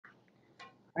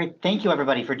All right, thank you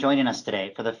everybody for joining us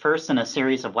today for the first in a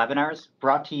series of webinars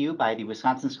brought to you by the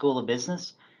Wisconsin School of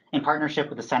Business in partnership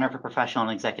with the Center for Professional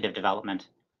and Executive Development.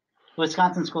 The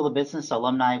Wisconsin School of Business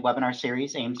Alumni Webinar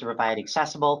Series aims to provide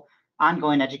accessible,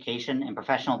 ongoing education and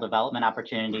professional development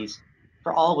opportunities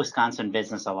for all Wisconsin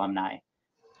business alumni.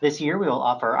 This year, we will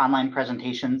offer online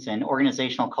presentations in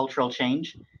organizational cultural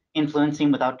change,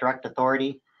 influencing without direct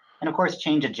authority, and of course,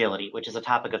 change agility, which is a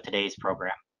topic of today's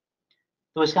program.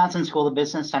 The Wisconsin School of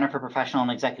Business Center for Professional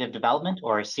and Executive Development,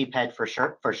 or CPED for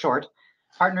short,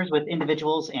 partners with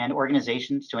individuals and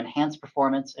organizations to enhance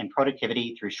performance and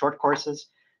productivity through short courses,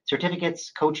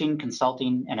 certificates, coaching,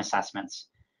 consulting, and assessments.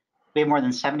 We have more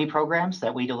than 70 programs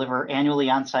that we deliver annually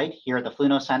on site here at the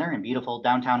Fluno Center in beautiful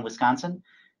downtown Wisconsin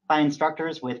by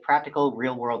instructors with practical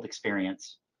real-world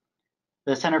experience.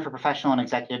 The Center for Professional and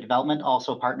Executive Development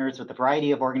also partners with a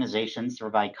variety of organizations to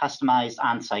provide customized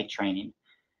on-site training.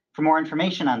 For more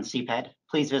information on CPED,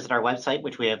 please visit our website,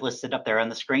 which we have listed up there on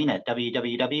the screen at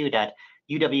www.uwcped.org.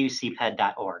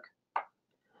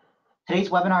 Today's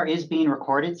webinar is being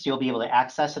recorded, so you'll be able to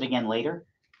access it again later.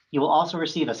 You will also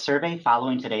receive a survey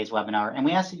following today's webinar, and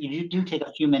we ask that you do take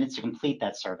a few minutes to complete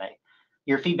that survey.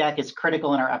 Your feedback is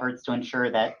critical in our efforts to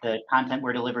ensure that the content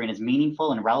we're delivering is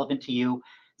meaningful and relevant to you.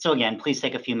 So again, please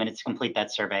take a few minutes to complete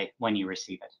that survey when you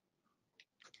receive it.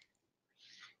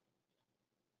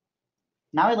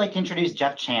 Now I'd like to introduce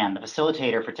Jeff Chan, the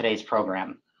facilitator for today's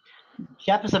program.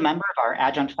 Jeff is a member of our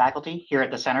adjunct faculty here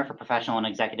at the Center for Professional and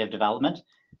Executive Development.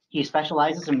 He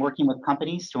specializes in working with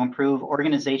companies to improve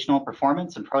organizational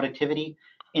performance and productivity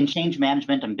in change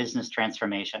management and business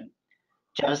transformation.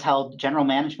 Jeff has held general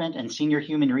management and senior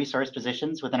human resource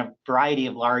positions within a variety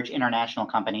of large international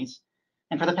companies,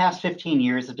 and for the past 15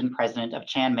 years has been president of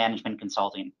Chan Management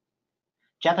Consulting.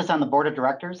 Jeff is on the board of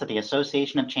directors of the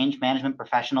Association of Change Management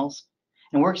Professionals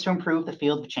and works to improve the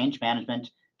field of change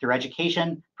management through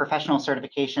education, professional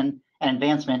certification, and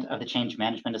advancement of the Change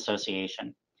Management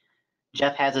Association.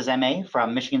 Jeff has his MA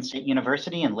from Michigan State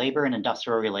University in Labor and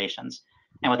Industrial Relations.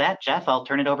 And with that, Jeff, I'll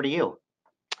turn it over to you.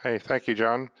 Hey, thank you,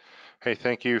 John. Hey,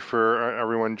 thank you for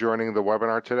everyone joining the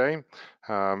webinar today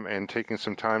and taking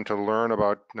some time to learn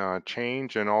about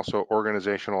change and also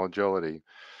organizational agility.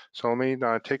 So let me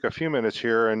take a few minutes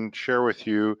here and share with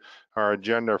you our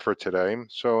agenda for today.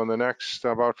 So in the next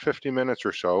about 50 minutes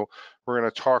or so, we're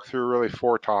going to talk through really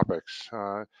 4 topics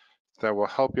that will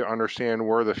help you understand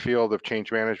where the field of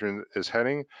change management is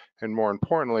heading, and more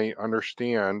importantly,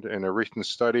 understand in a recent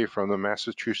study from the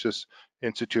Massachusetts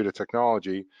Institute of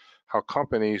Technology how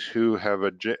companies who have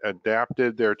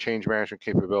adapted their change management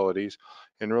capabilities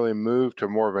and really moved to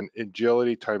more of an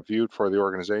agility type view for the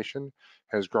organization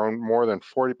has grown more than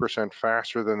 40%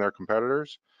 faster than their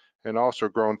competitors, and also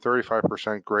grown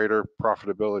 35% greater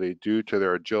profitability due to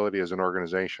their agility as an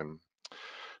organization.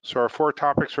 So our 4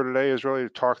 topics for today is really to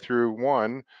talk through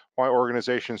 1, why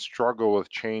organizations struggle with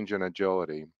change and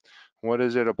agility. What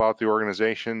is it about the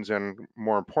organizations and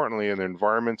more importantly in the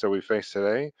environments that we face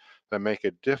today that make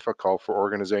it difficult for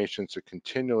organizations to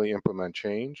continually implement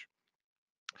change?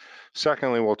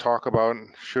 Secondly, we'll talk about,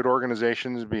 should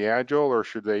organizations be agile or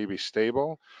should they be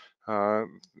stable?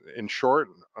 In short,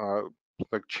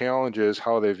 the challenge is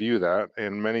how they view that,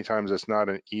 and many times it's not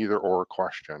an either or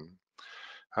question.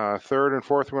 Third and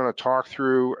fourth, we're going to talk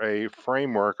through a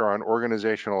framework on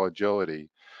organizational agility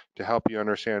to help you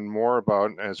understand more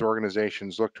about, as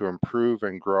organizations look to improve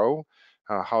and grow,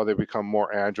 how they become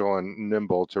more agile and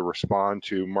nimble to respond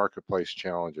to marketplace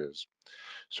challenges.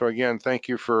 So again, thank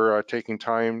you for taking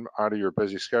time out of your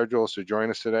busy schedules to join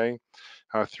us today.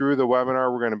 Through the webinar,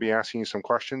 we're going to be asking you some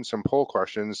questions, some poll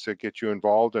questions to get you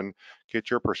involved and get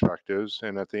your perspectives.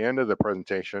 And at the end of the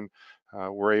presentation,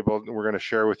 we're going to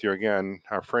share with you again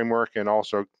our framework and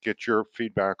also get your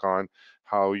feedback on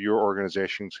how your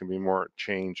organizations can be more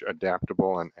change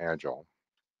adaptable and agile.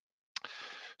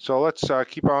 So let's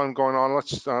keep on going on.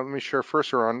 Let me share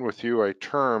first around with you a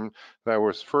term that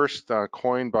was first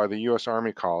coined by the U.S.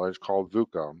 Army College called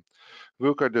VUCA.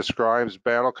 VUCA describes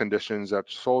battle conditions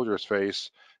that soldiers face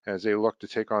as they look to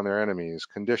take on their enemies,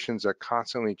 conditions that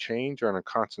constantly change and are a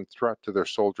constant threat to their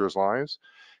soldiers' lives.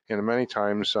 And many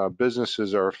times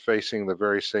businesses are facing the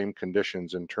very same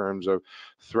conditions in terms of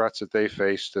threats that they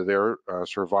face to their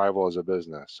survival as a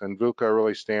business. And VUCA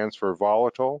really stands for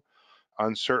volatile,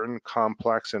 uncertain,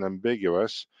 complex, and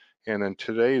ambiguous, and in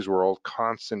today's world,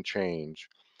 constant change.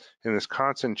 And this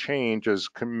constant change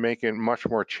can make it much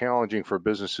more challenging for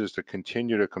businesses to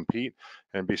continue to compete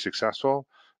and be successful.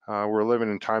 We're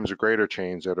living in times of greater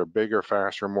change that are bigger,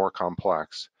 faster, more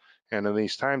complex. And in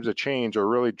these times of change are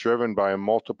really driven by a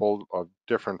multiple of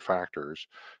different factors.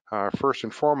 First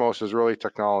and foremost is really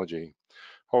technology.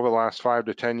 Over the last 5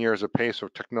 to 10 years, the pace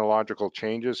of technological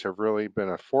changes have really been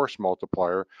a force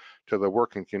multiplier to the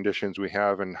working conditions we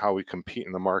have and how we compete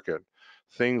in the market.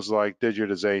 Things like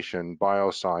digitization,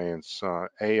 bioscience,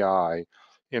 AI,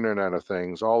 Internet of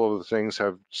Things, all of the things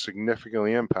have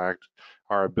significantly impacted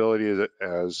our ability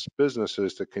as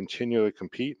businesses to continually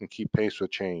compete and keep pace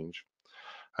with change.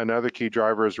 Another key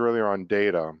driver is really around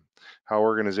data, how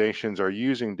organizations are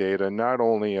using data not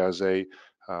only as a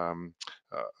um,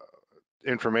 uh,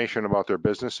 information about their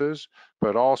businesses,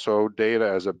 but also data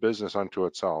as a business unto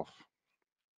itself.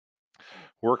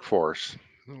 Workforce.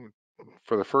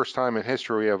 For the first time in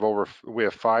history, we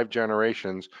have 5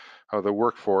 generations of the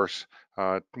workforce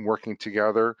working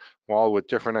together, all with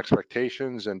different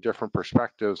expectations and different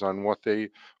perspectives on what they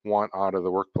want out of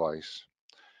the workplace.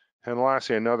 And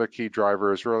lastly, another key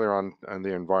driver is really on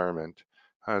the environment.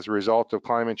 As a result of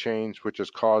climate change, which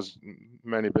has caused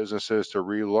many businesses to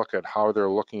relook at how they're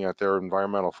looking at their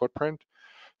environmental footprint,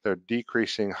 they're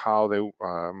decreasing how the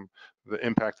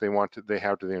impact they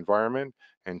have to the environment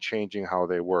and changing how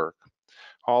they work.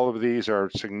 All of these are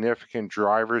significant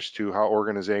drivers to how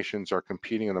organizations are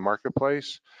competing in the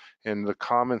marketplace. And the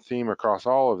common theme across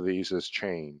all of these is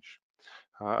change.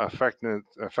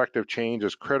 Effective change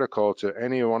is critical to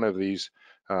any one of these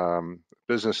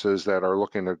businesses that are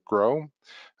looking to grow.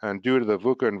 And due to the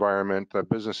VUCA environment that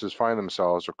businesses find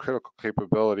themselves, a critical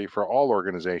capability for all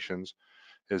organizations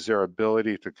is their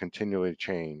ability to continually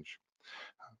change.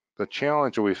 The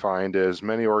challenge that we find is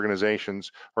many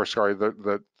organizations,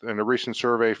 in a recent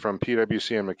survey from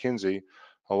PwC and McKinsey,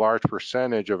 a large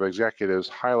percentage of executives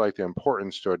highlight the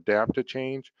importance to adapt to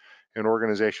change, and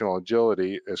organizational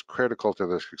agility is critical to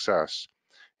their success,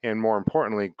 and more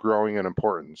importantly, growing in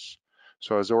importance.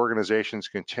 So as organizations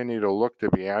continue to look to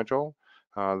be agile,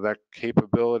 that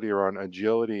capability around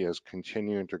agility is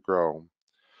continuing to grow.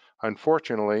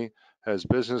 Unfortunately, as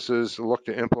businesses look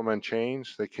to implement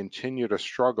change, they continue to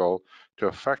struggle to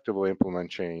effectively implement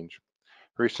change.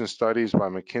 Recent studies by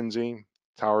McKinsey,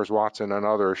 Towers Watson, and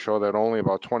others show that only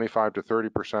about 25 to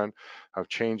 30% of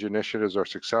change initiatives are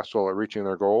successful at reaching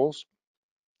their goals.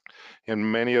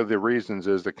 And many of the reasons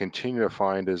is they continue to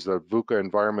find is the VUCA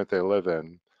environment they live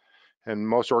in. And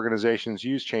most organizations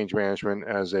use change management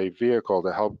as a vehicle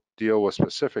to help deal with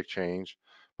specific change.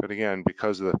 But again,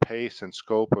 because of the pace and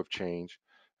scope of change,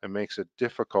 it makes it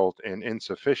difficult and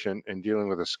insufficient in dealing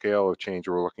with the scale of change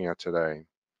we're looking at today.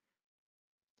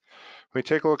 When we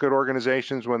take a look at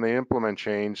organizations when they implement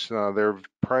change, their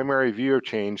primary view of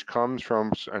change comes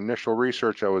from initial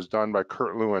research that was done by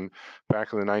Kurt Lewin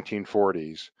back in the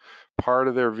 1940s. Part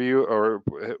of their view, or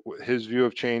his view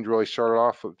of change, really started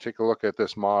off with take a look at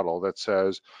this model that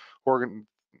says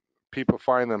people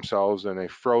find themselves in a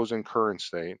frozen current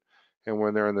state. And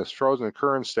when they're in this frozen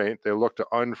current state, they look to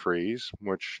unfreeze,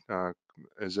 which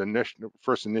is the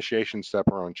first initiation step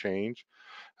around change.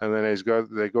 And then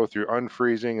they go through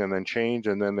unfreezing and then change,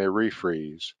 and then they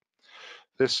refreeze.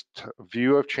 This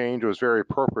view of change was very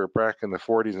appropriate back in the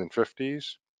 40s and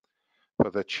 50s.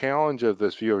 But the challenge of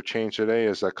this view of change today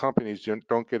is that companies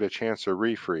don't get a chance to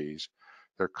refreeze.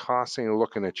 They're constantly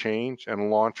looking to change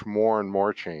and launch more and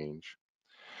more change.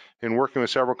 In working with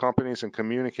several companies and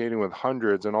communicating with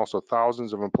hundreds and also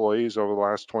thousands of employees over the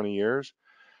last 20 years,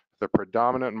 the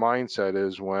predominant mindset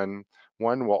is when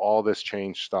will all this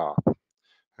change stop?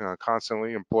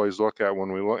 Constantly, employees look at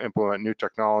when we implement new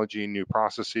technology, new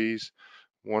processes,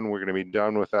 when we're going to be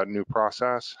done with that new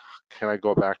process, can I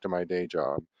go back to my day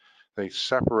job? They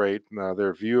separate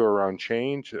their view around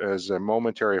change as a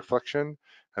momentary affliction,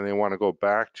 and they want to go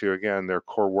back to, again, their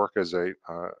core work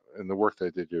in the work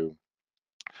that they do.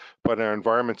 But in our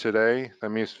environment today, that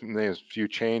means they view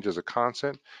change as a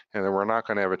constant, and then we're not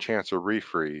going to have a chance to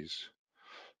refreeze.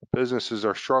 Businesses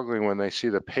are struggling when they see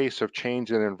the pace of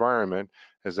change in the environment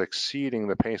as exceeding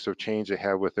the pace of change they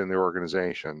have within their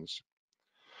organizations.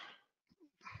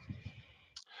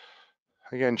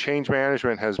 Again, change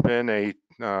management has been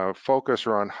a focus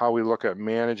around how we look at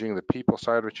managing the people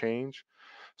side of change.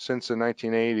 Since the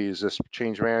 1980s, this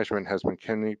change management has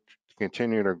been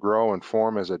continuing to grow and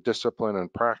form as a discipline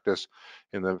and practice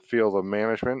in the field of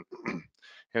management.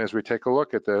 And as we take a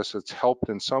look at this, it's helped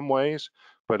in some ways,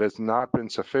 but it's not been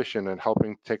sufficient in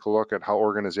helping take a look at how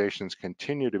organizations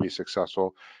continue to be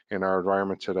successful in our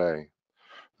environment today.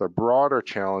 The broader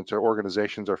challenge that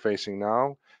organizations are facing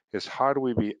now is how do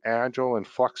we be agile and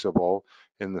flexible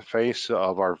in the face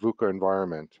of our VUCA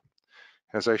environment.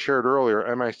 As I shared earlier,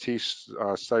 MIT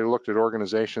study looked at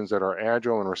organizations that are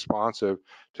agile and responsive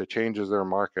to changes in their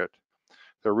market.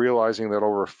 They're realizing that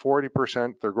over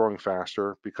 40% they're growing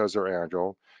faster because they're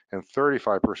agile, and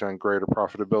 35% greater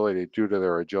profitability due to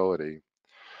their agility.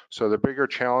 So the bigger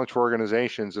challenge for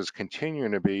organizations is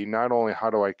continuing to be not only how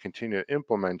do I continue to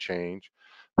implement change,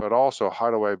 but also how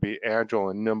do I be agile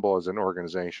and nimble as an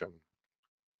organization.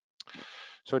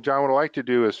 So John, what I'd like to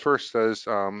do is first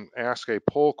ask a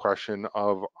poll question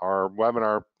of our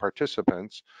webinar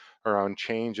participants around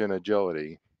change and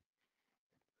agility.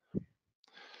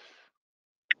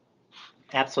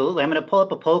 Absolutely. I'm going to pull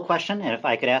up a poll question, and if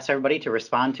I could ask everybody to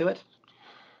respond to it.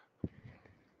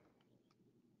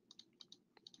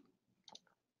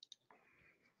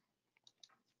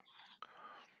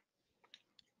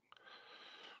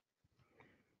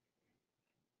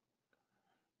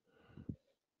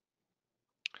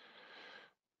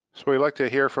 So we'd like to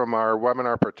hear from our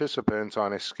webinar participants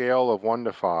on a scale of 1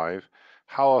 to 5.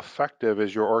 How effective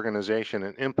is your organization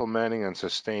in implementing and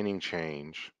sustaining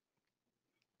change?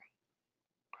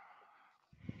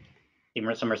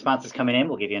 Some responses coming in.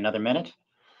 We'll give you another minute.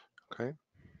 Okay.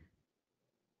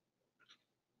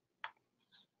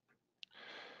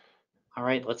 All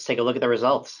right, let's take a look at the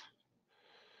results.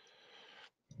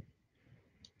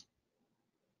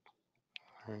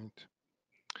 All right.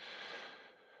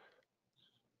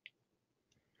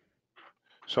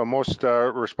 So most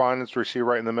respondents we see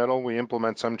right in the middle, we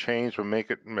implement some change, but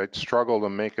make it struggle to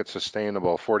make it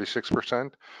sustainable,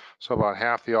 46%. So about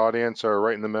half the audience are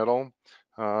right in the middle.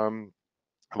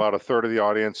 About a third of the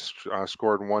audience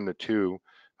scored 1 to 2,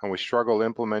 and we struggle to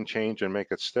implement change and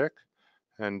make it stick.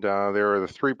 And there are the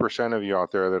 3% of you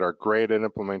out there that are great at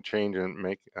implement change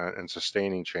and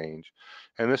sustaining change.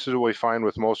 And this is what we find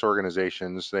with most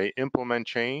organizations. They implement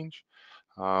change,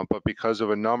 but because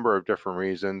of a number of different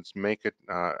reasons,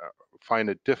 find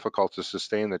it difficult to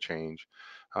sustain the change.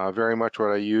 Very much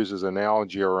what I use as an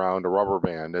analogy around a rubber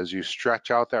band. As you stretch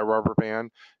out that rubber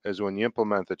band is when you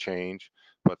implement the change,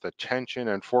 but the tension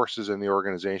and forces in the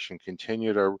organization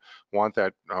continue to want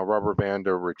that rubber band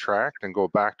to retract and go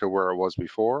back to where it was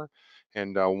before.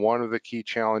 And one of the key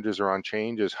challenges around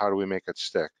change is how do we make it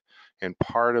stick? And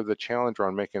part of the challenge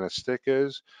around making it stick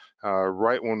is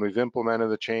right when we've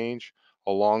implemented the change,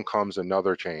 along comes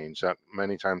another change that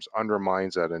many times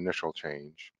undermines that initial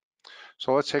change.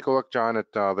 So let's take a look, John,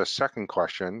 at the second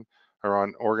question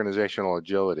around organizational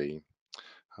agility.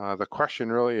 The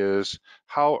question really is,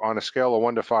 how, on a scale of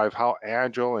 1 to 5, how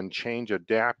agile and change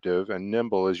adaptive and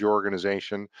nimble is your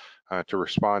organization to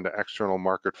respond to external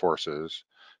market forces?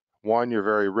 1, you're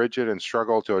very rigid and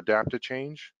struggle to adapt to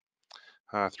change.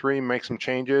 3, make some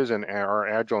changes and are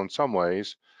agile in some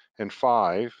ways. And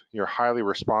 5, you're highly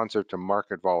responsive to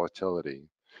market volatility.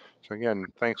 So again,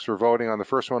 thanks for voting on the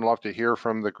first one. Love to hear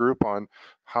from the group on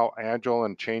how agile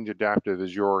and change adaptive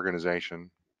is your organization.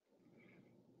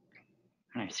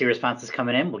 I see responses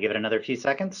coming in. We'll give it another few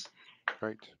seconds.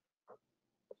 Great.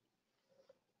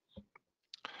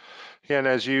 And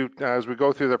as we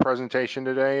go through the presentation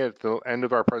today, at the end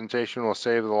of our presentation, we'll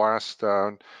save the last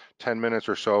 10 minutes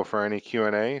or so for any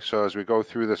Q&A. So as we go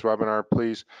through this webinar,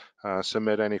 please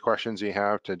submit any questions you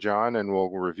have to John, and we'll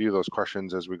review those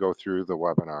questions as we go through the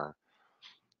webinar.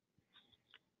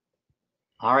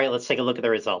 All right, let's take a look at the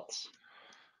results.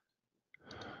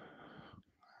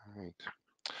 All right.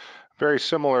 Very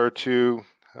similar to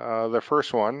the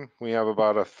first one, we have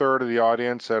about a third of the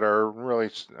audience that are really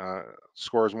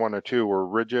scores 1 or 2 were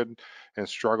rigid and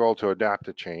struggle to adapt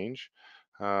to change.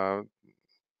 About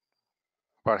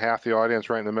half the audience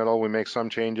right in the middle, we make some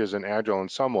changes and agile in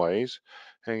some ways.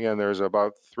 And again, there's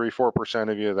about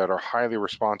 3-4% of you that are highly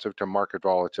responsive to market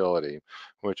volatility,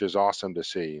 which is awesome to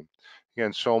see.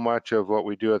 Again, so much of what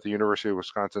we do at the University of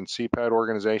Wisconsin CPAD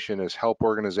organization is help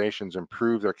organizations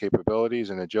improve their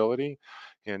capabilities and agility.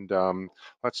 And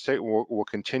we'll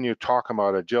continue talking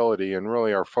about agility, and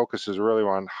really our focus is really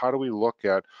on how do we look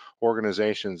at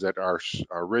organizations that are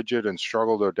rigid and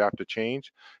struggle to adapt to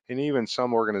change, and even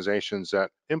some organizations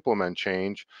that implement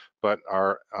change but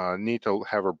need to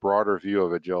have a broader view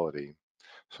of agility.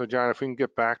 So John, if we can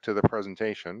get back to the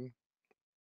presentation.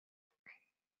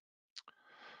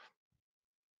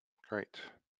 Great.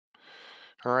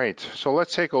 All right, so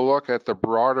let's take a look at the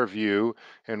broader view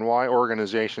and why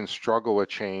organizations struggle with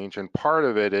change, and part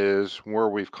of it is where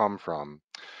we've come from.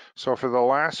 So for the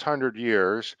last 100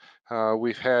 years,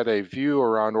 we've had a view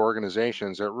around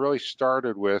organizations that really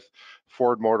started with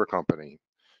Ford Motor Company.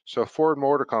 So Ford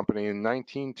Motor Company in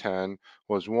 1910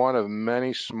 was one of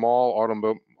many small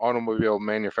automobile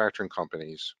manufacturing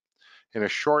companies. In a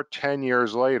short 10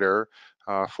 years later,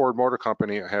 Ford Motor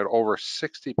Company had over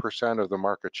 60% of the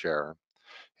market share.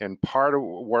 And part of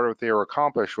what they were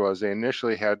accomplished was they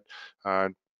initially had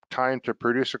time to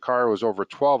produce a car was over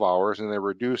 12 hours, and they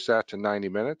reduced that to 90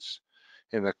 minutes.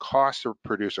 And the cost to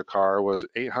produce a car was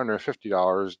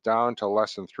 $850 down to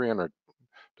less than $300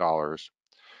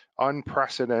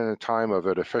 Unprecedented time of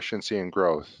efficiency and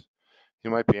growth. You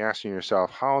might be asking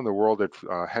yourself, how in the world did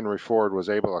Henry Ford was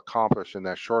able to accomplish in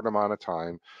that short amount of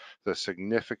time the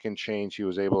significant change he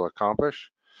was able to accomplish?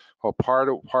 Well, part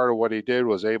of what he did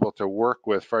was able to work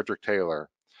with Frederick Taylor.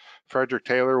 Frederick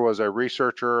Taylor was a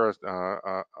researcher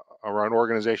around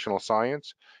organizational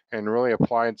science and really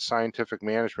applied scientific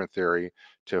management theory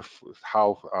to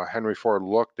how Henry Ford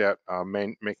looked at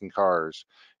making cars,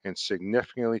 and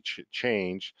significantly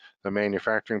changed the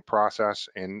manufacturing process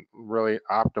and really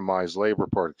optimized labor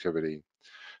productivity.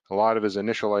 A lot of his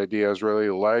initial ideas really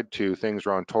led to things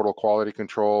around total quality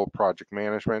control, project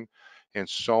management, and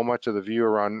so much of the view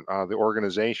around the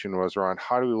organization was around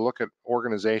how do we look at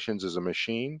organizations as a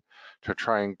machine to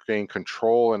try and gain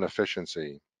control and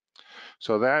efficiency.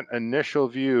 So that initial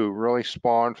view really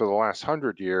spawned for the last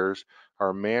 100 years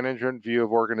our management view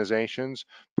of organizations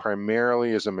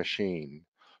primarily as a machine.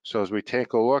 So as we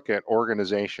take a look at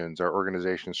organizations, our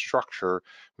organization structure,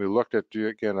 we looked at,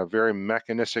 again, a very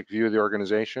mechanistic view of the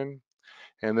organization.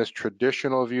 And this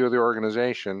traditional view of the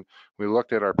organization, we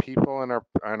looked at our people and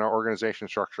our organization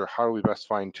structure. How do we best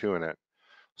fine tune it?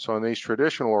 So in these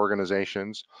traditional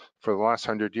organizations, for the last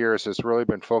 100 years, it's really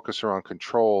been focused around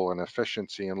control and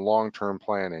efficiency and long-term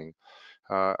planning.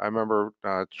 I remember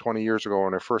 20 years ago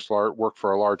when I first worked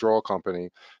for a large oil company,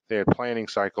 they had planning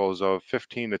cycles of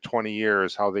 15 to 20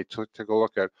 years, how they took a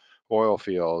look at oil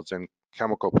fields and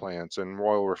chemical plants and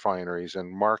oil refineries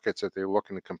and markets that they're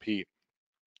looking to compete,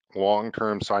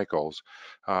 long-term cycles,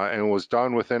 and it was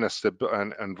done within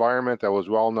an environment that was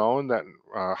well known, that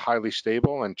highly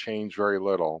stable and changed very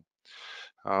little.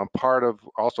 Part of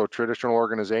also traditional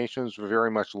organizations were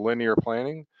very much linear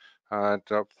planning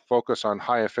to focus on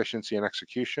high efficiency and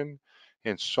execution,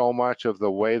 and so much of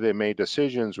the way they made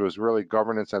decisions was really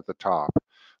governance at the top.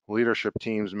 Leadership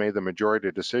teams made the majority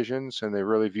of decisions, and they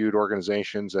really viewed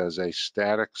organizations as a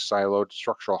static, siloed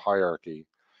structural hierarchy.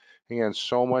 Again,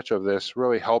 so much of this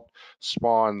really helped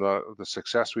spawn the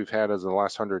success we've had as the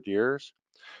last 100 years.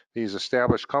 These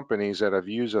established companies that have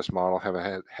used this model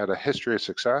have had a history of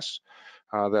success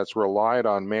that's relied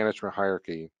on management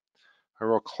hierarchy. A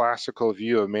real classical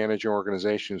view of managing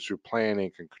organizations through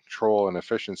planning and control and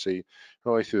efficiency,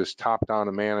 really through this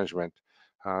top-down management,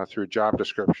 through job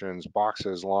descriptions,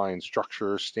 boxes, lines,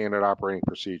 structures, standard operating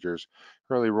procedures,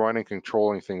 really running,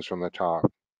 controlling things from the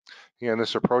top. Again,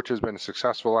 this approach has been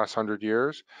successful the last 100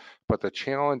 years, but the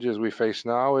challenges we face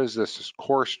now is this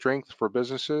core strength for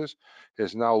businesses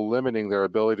is now limiting their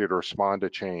ability to respond to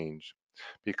change,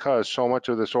 because so much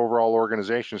of this overall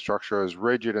organization structure is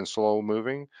rigid and slow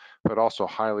moving, but also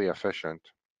highly efficient.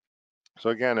 So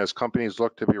again, as companies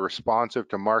look to be responsive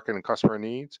to market and customer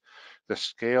needs, the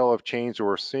scale of change that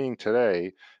we're seeing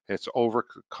today, it's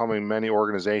overcoming many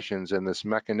organizations, and this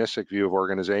mechanistic view of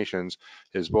organizations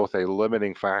is both a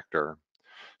limiting factor.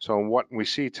 So what we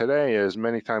see today is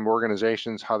many times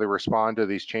organizations, how they respond to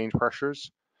these change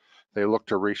pressures, they look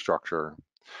to restructure.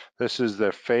 This is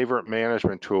the favorite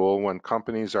management tool when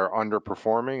companies are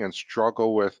underperforming and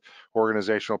struggle with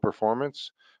organizational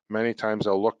performance. Many times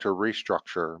they'll look to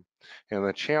restructure. And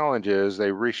the challenge is they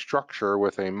restructure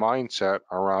with a mindset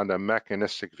around a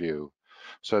mechanistic view.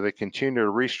 So they continue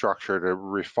to restructure to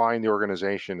refine the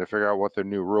organization, to figure out what the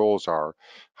new rules are,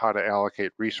 how to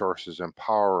allocate resources and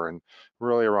power, and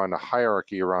really around a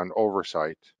hierarchy around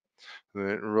oversight.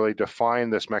 Really define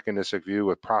this mechanistic view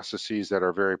with processes that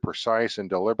are very precise and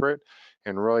deliberate,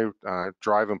 and really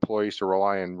drive employees to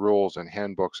rely on rules and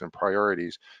handbooks and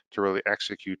priorities to really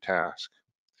execute tasks.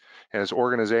 As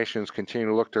organizations continue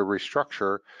to look to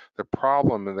restructure, the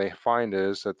problem that they find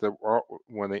is that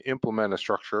when they implement a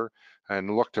structure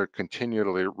and look to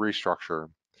continually restructure,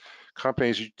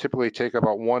 companies typically take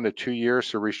about 1 to 2 years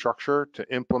to restructure,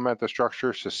 to implement the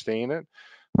structure, sustain it.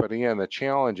 But again, the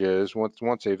challenge is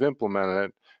once they've implemented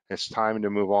it, it's time to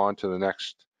move on to the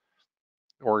next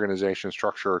organization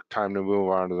structure, time to move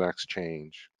on to the next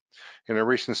change. In a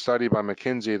recent study by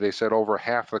McKinsey, they said over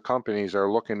half the companies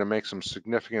are looking to make some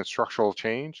significant structural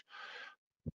change,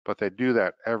 but they do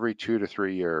that every 2 to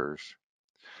 3 years.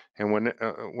 And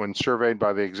when surveyed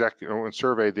by the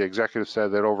executive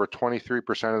said that over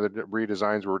 23% of the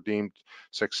redesigns were deemed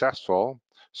successful.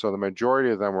 So the majority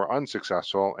of them were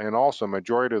unsuccessful, and also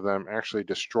majority of them actually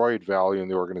destroyed value in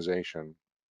the organization.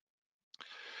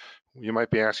 You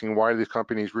might be asking, why do these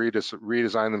companies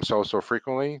redesign themselves so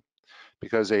frequently?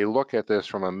 Because they look at this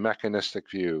from a mechanistic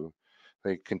view.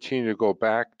 They continue to go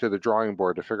back to the drawing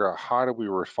board to figure out how do we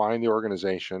refine the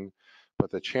organization. But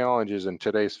the challenge is, in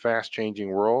today's fast changing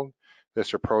world,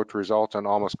 this approach results in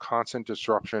almost constant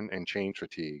disruption and change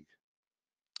fatigue.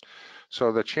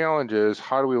 So the challenge is,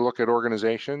 how do we look at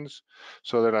organizations?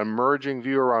 So that emerging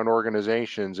view around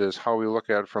organizations is how we look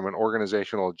at it from an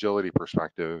organizational agility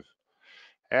perspective.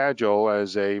 Agile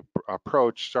as a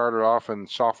approach started off in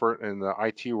software in the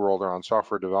IT world around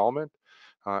software development.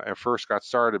 At first got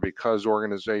started because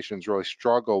organizations really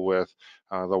struggle with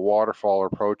the waterfall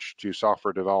approach to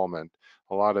software development,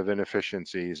 a lot of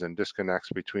inefficiencies and disconnects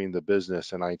between the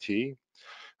business and IT.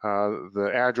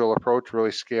 The Agile approach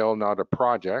really scaled now to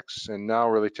projects, and now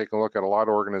really taking a look at a lot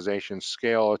of organizations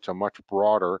scale it to much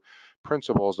broader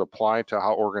principles applied to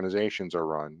how organizations are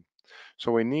run.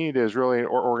 So we need is really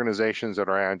organizations that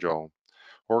are agile,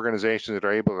 organizations that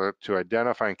are able to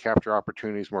identify and capture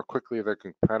opportunities more quickly than their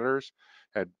competitors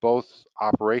at both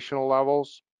operational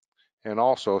levels and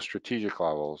also strategic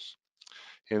levels.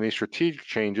 And these strategic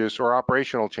changes or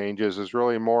operational changes is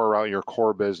really more around your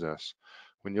core business.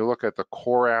 When you look at the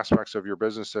core aspects of your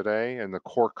business today and the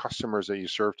core customers that you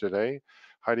serve today,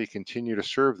 how do you continue to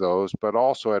serve those? But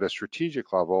also at a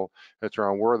strategic level, it's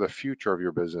around where the future of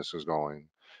your business is going.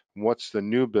 What's the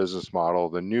new business model,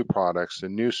 the new products, the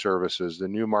new services, the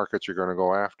new markets you're going to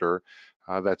go after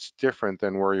that's different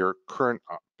than where your current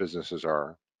businesses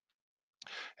are.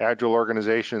 Agile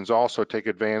organizations also take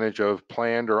advantage of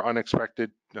planned or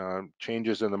unexpected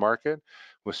changes in the market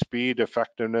with speed,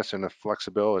 effectiveness, and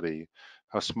flexibility.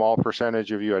 A small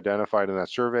percentage of you identified in that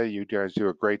survey, you guys do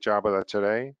a great job of that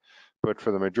today. But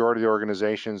for the majority of the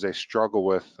organizations, they struggle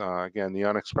with, again, the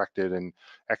unexpected and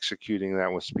executing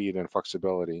that with speed and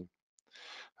flexibility.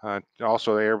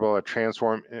 Also, they're able to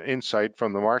transform insight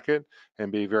from the market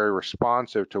and be very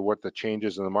responsive to what the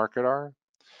changes in the market are,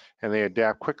 and they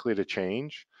adapt quickly to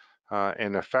change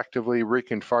and effectively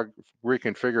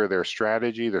reconfigure their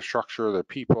strategy, their structure, their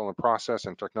people, and the process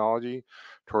and technology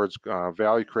towards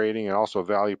value creating and also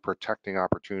value protecting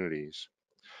opportunities.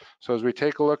 So as we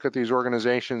take a look at these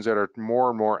organizations that are more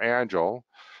and more agile,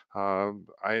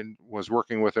 I was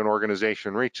working with an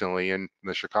organization recently in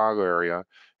the Chicago area,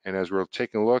 and as we're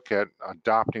taking a look at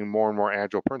adopting more and more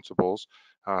agile principles,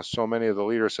 so many of the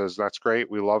leaders says, that's great,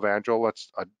 we love agile,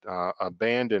 let's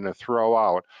abandon and throw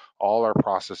out all our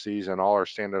processes and all our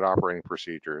standard operating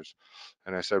procedures.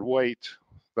 And I said, wait,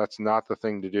 that's not the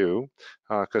thing to do,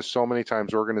 because so many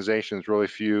times organizations really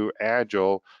view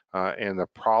agile and the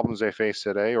problems they face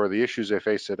today or the issues they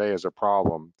face today as a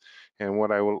problem. And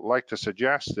what I would like to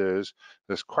suggest is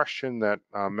this question that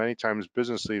many times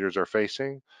business leaders are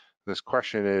facing. This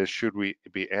question is, should we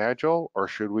be agile or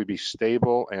should we be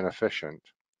stable and efficient?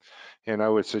 And I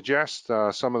would suggest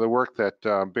some of the work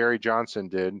that Barry Johnson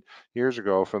did years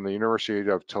ago from the University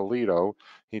of Toledo.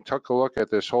 He took a look at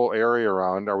this whole area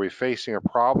around, are we facing a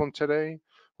problem today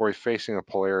or are we facing a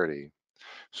polarity?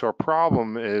 So a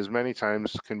problem is many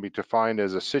times can be defined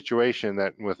as a situation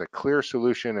that with a clear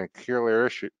solution and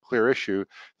clear issue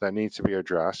that needs to be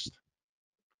addressed.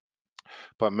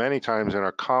 But many times in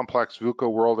our complex VUCA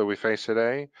world that we face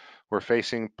today, we're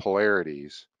facing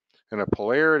polarities. And a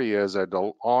polarity is an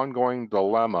ongoing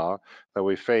dilemma that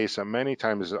we face and many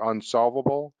times is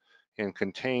unsolvable and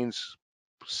contains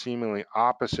seemingly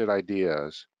opposite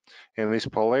ideas. And these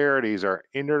polarities are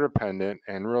interdependent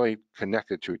and really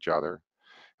connected to each other.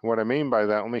 And what I mean by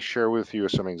that, let me share with you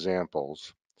some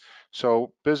examples.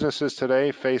 So businesses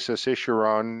today face this issue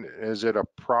around, is it a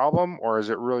problem or is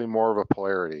it really more of a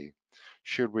polarity?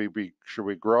 Should we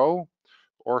grow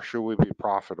or should we be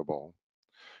profitable?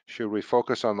 Should we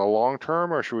focus on the long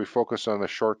term or should we focus on the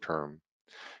short term?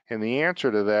 And the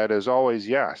answer to that is always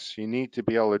yes, you need to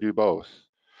be able to do both.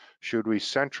 Should we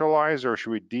centralize or should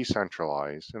we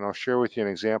decentralize? And I'll share with you an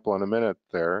example in a minute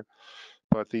there.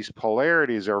 But these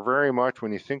polarities are very much,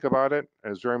 when you think about it,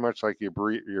 it's very much like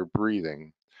you're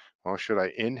breathing. Well, should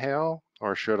I inhale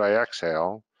or should I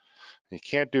exhale? You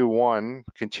can't do one,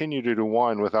 continue to do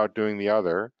one without doing the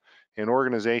other. And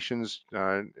organizations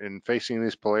in facing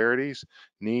these polarities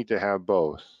need to have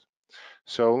both.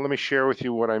 So let me share with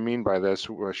you what I mean by this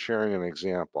with sharing an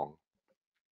example.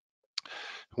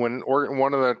 One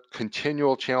of the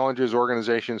continual challenges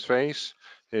organizations face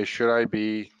is, should I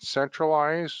be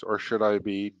centralized or should I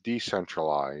be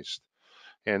decentralized?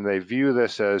 And they view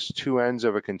this as two ends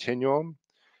of a continuum.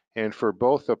 And for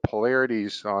both the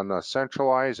polarities on the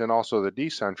centralized and also the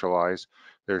decentralized,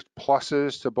 there's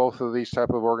pluses to both of these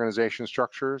type of organization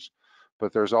structures,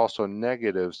 but there's also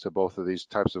negatives to both of these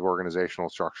types of organizational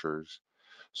structures.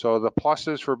 So the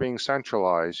pluses for being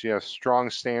centralized, you have strong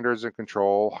standards and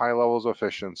control, high levels of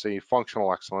efficiency,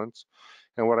 functional excellence.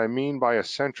 And what I mean by a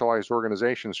centralized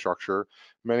organization structure,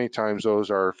 many times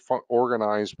those are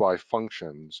organized by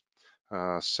functions,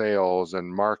 sales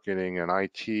and marketing and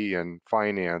IT and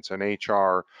finance and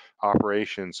HR,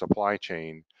 operations, supply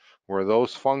chain. where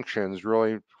those functions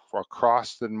really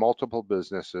across the multiple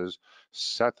businesses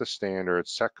set the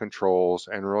standards, set controls,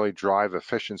 and really drive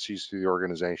efficiencies through the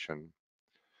organization.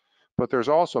 But there's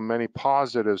also many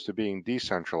positives to being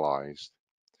decentralized.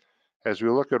 As we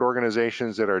look at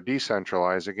organizations that are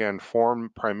decentralized, again,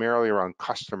 formed primarily around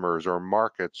customers or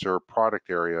markets or product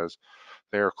areas,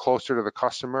 they are closer to the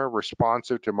customer,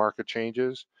 responsive to market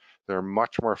changes. They're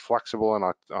much more flexible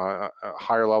and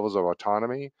higher levels of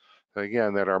autonomy,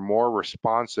 again, that are more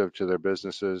responsive to their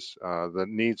businesses, the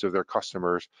needs of their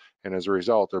customers, and as a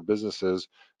result, their businesses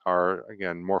are,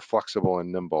 again, more flexible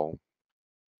and nimble.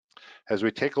 As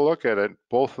we take a look at it,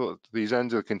 both of these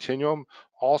ends of the continuum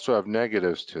also have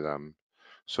negatives to them.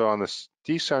 So on the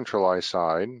decentralized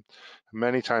side,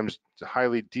 many times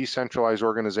highly decentralized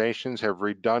organizations have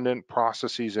redundant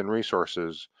processes and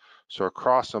resources. So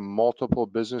across the multiple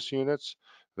business units,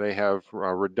 they have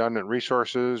redundant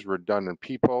resources, redundant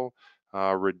people,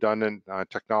 redundant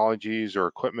technologies or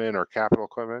equipment or capital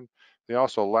equipment. They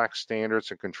also lack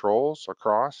standards and controls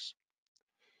across.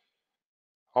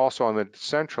 Also on the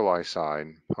centralized side,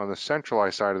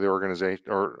 of the organization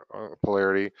or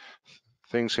polarity,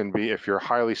 things can be, if you're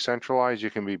highly centralized, you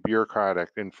can be bureaucratic,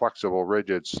 inflexible,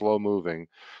 rigid, slow moving,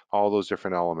 all those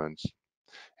different elements.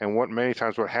 And what many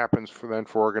times what happens for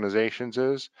organizations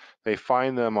is they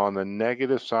find them on the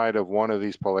negative side of one of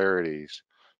these polarities.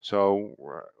 So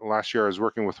last year I was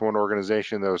working with one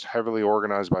organization that was heavily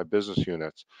organized by business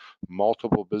units,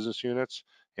 multiple business units,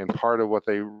 and part of what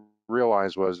they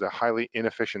realized was the highly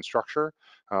inefficient structure,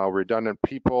 redundant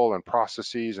people and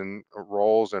processes and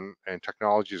roles and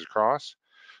technologies across.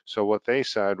 So what they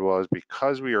said was,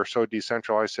 because we are so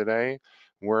decentralized today,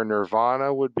 where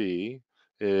nirvana would be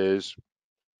is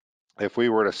if we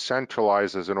were to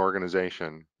centralize as an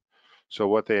organization. So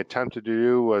what they attempted to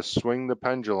do was swing the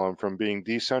pendulum from being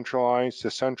decentralized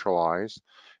to centralized.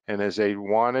 And as they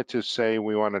wanted to say,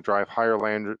 we want to drive higher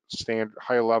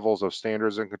levels of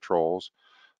standards and controls,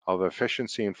 of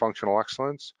efficiency and functional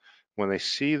excellence, when they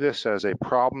see this as a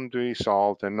problem to be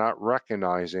solved and not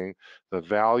recognizing the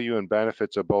value and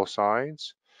benefits of both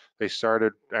sides, they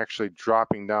started actually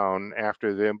dropping down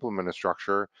after they implemented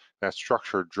structure. That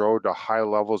structure drove to high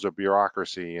levels of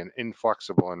bureaucracy and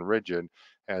inflexible and rigid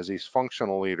as these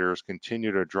functional leaders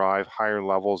continue to drive higher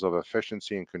levels of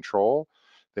efficiency and control.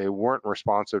 They weren't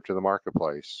responsive to the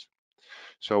marketplace.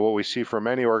 So what we see for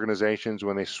many organizations,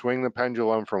 when they swing the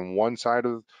pendulum from one side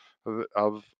of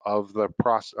the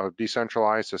process of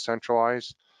decentralized to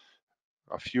centralized,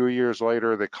 a few years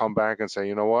later they come back and say,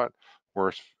 you know what,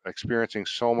 we're experiencing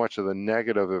so much of the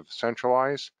negative of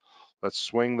centralized, let's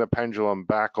swing the pendulum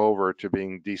back over to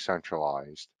being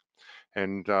decentralized.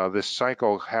 And this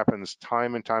cycle happens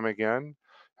time and time again.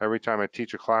 Every time I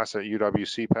teach a class at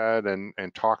UW-CPAD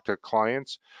and talk to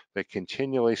clients, they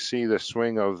continually see the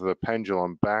swing of the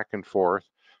pendulum back and forth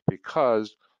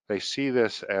because they see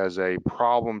this as a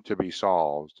problem to be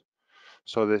solved.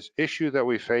 So this issue that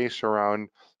we face around,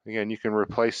 again, you can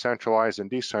replace centralized and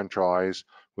decentralized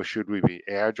with, should we be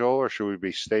agile or should we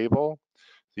be stable?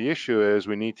 The issue is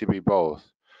we need to be both.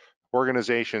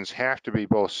 Organizations have to be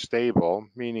both stable,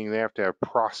 meaning they have to have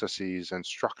processes and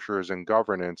structures and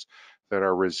governance that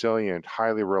are resilient,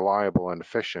 highly reliable, and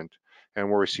efficient. And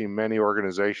where we see many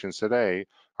organizations today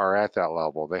are at that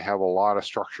level. They have a lot of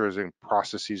structures and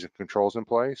processes and controls in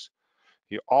place.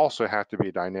 You also have to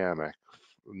be dynamic,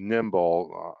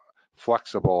 nimble,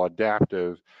 flexible,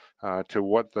 adaptive to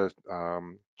what the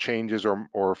changes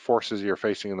or forces you're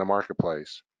facing in the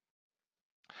marketplace.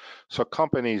 So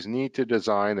companies need to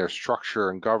design their structure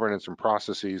and governance and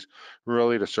processes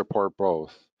really to support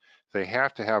both. They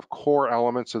have to have core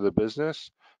elements of the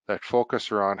business that focus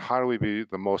around how do we be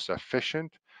the most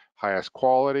efficient, highest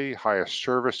quality, highest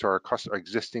service to our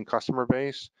existing customer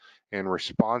base, and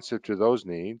responsive to those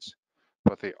needs.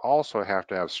 But they also have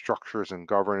to have structures and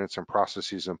governance and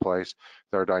processes in place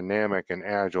that are dynamic and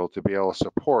agile to be able to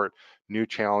support new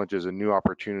challenges and new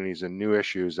opportunities and new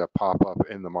issues that pop up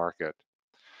in the market.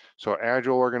 So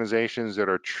agile organizations that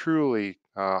are truly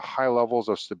high levels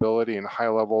of stability and high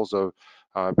levels of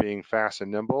being fast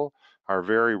and nimble are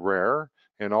very rare,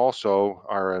 and also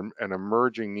are an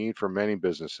emerging need for many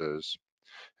businesses.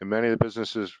 And many of the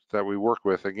businesses that we work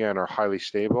with, again, are highly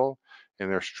stable, and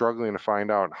they're struggling to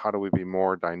find out how do we be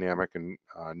more dynamic and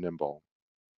nimble.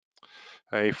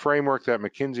 A framework that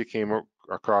McKinsey came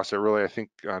across that really, I think,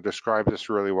 describes this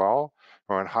really well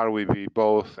on how do we be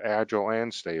both agile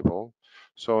and stable.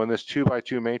 So in this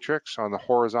 2x2 matrix on the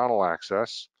horizontal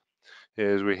axis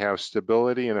is we have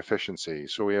stability and efficiency.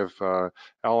 So we have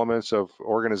elements of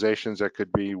organizations that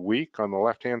could be weak on the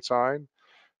left-hand side,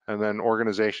 and then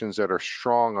organizations that are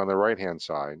strong on the right-hand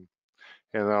side.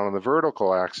 And then on the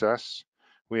vertical axis,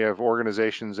 we have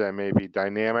organizations that may be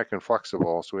dynamic and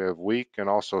flexible. So we have weak and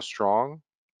also strong.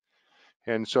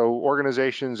 And so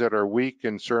organizations that are weak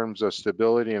in terms of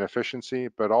stability and efficiency,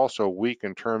 but also weak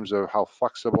in terms of how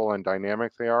flexible and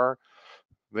dynamic they are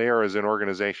as an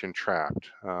organization trapped.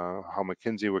 How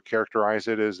McKinsey would characterize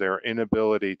it is their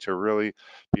inability to really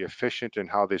be efficient in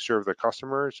how they serve their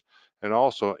customers, and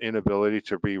also inability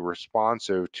to be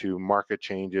responsive to market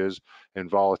changes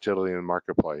and volatility in the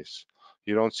marketplace.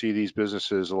 You don't see these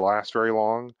businesses last very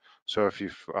long. So if you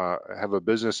have a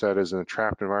business that is in a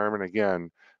trapped environment,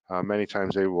 again, many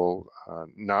times they will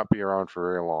not be around for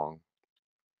very long.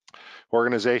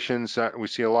 Organizations, we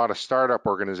see a lot of startup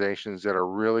organizations that are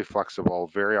really flexible,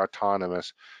 very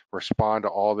autonomous, respond to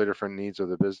all the different needs of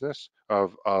the business,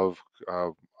 of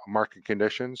market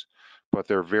conditions, but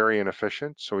they're very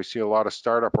inefficient. So we see a lot of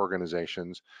startup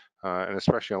organizations, and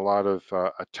especially a lot of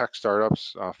tech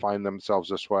startups find themselves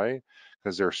this way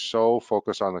because they're so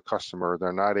focused on the customer,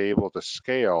 they're not able to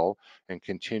scale and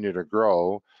continue to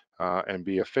grow and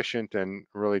be efficient and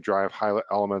really drive high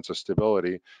elements of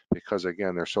stability because,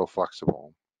 again, they're so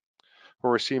flexible.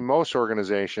 Where we see most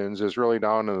organizations is really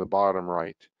down in the bottom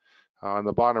right. On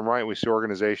the bottom right, we see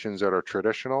organizations that are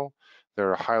traditional, that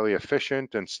are highly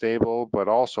efficient and stable, but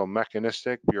also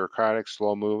mechanistic, bureaucratic,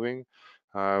 slow moving.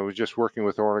 I was just working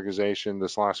with an organization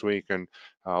this last week, and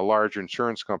a large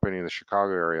insurance company in the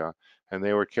Chicago area, and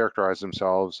they would characterize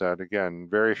themselves as, again,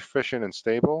 very efficient and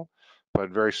stable, but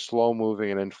very slow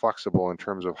moving and inflexible in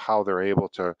terms of how they're able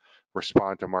to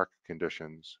respond to market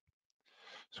conditions.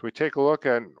 So we take a look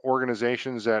at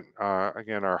organizations that,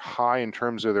 again, are high in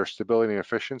terms of their stability and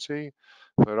efficiency,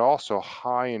 but also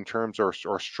high in terms or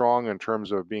strong in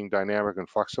terms of being dynamic and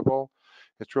flexible.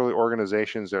 It's really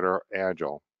organizations that are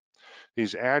agile.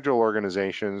 These agile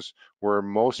organizations where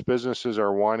most businesses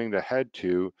are wanting to head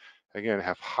to, again,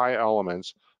 have high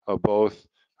elements of both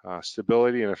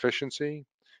stability and efficiency,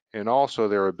 and also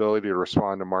their ability to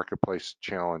respond to marketplace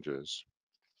challenges.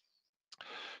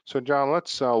 So John,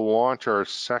 let's launch our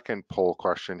second poll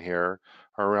question here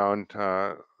around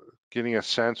getting a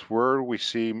sense where we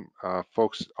see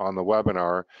folks on the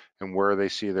webinar and where they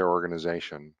see their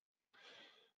organization.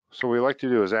 So what we like to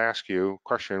do is ask you a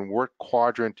question, what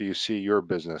quadrant do you see your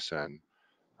business in?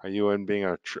 Are you in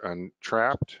being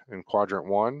trapped in quadrant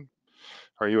 1?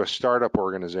 Are you a startup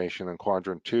organization in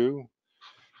quadrant 2?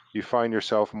 You find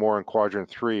yourself more in quadrant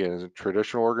 3 as a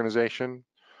traditional organization?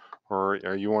 Or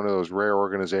are you one of those rare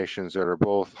organizations that are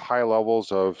both high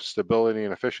levels of stability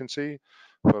and efficiency,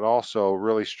 but also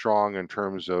really strong in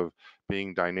terms of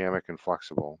being dynamic and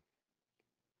flexible?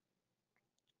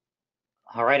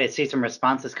 All right, I see some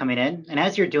responses coming in. And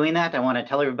as you're doing that, I want to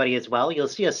tell everybody as well, you'll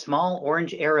see a small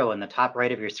orange arrow in the top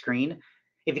right of your screen.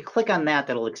 If you click on that,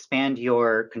 that'll expand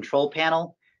your control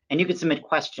panel, and you can submit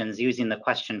questions using the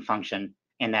question function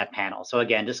in that panel. So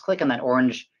again, just click on that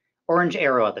orange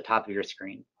arrow at the top of your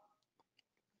screen.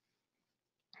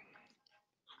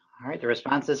 All right, the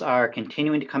responses are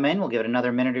continuing to come in. We'll give it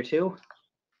another minute or two.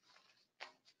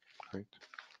 Great.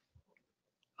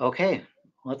 Okay,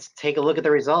 let's take a look at the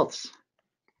results.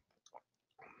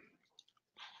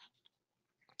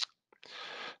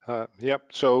 Yep,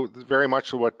 so very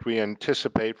much what we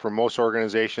anticipate for most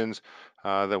organizations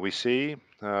that we see.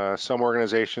 Some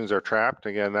organizations are trapped.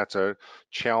 Again, that's a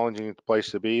challenging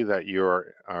place to be, that you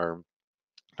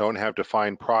don't have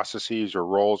defined processes or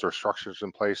roles or structures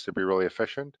in place to be really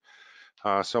efficient.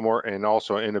 And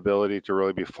also inability to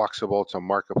really be flexible to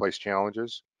marketplace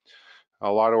challenges.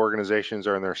 A lot of organizations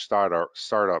are in their startup.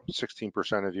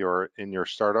 16% of you are in your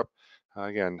startup.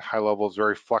 Again, high levels,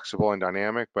 very flexible and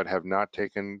dynamic, but have not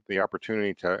taken the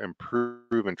opportunity to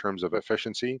improve in terms of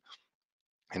efficiency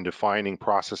and defining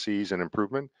processes and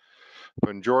improvement.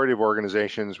 But majority of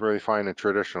organizations really find it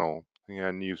traditional.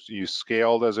 And you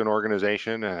scaled as an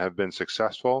organization and have been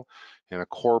successful, and a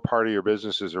core part of your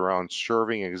business is around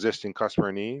serving existing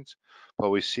customer needs. But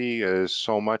we see is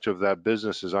so much of that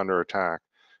business is under attack.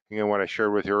 Again, what I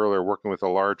shared with you earlier, working with a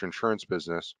large insurance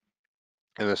business.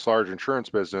 In this large insurance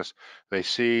business, they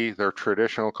see their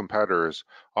traditional competitors,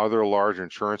 other large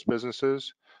insurance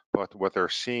businesses, but what they're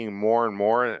seeing more and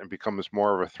more, and it becomes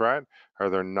more of a threat, are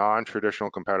their non-traditional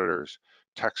competitors,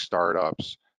 tech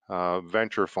startups,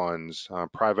 venture funds,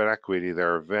 private equity.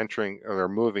 They're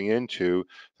moving into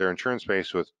their insurance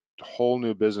space with whole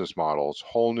new business models,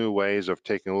 whole new ways of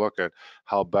taking a look at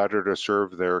how better to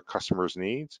serve their customers'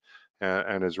 needs.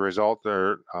 And as a result,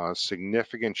 there's a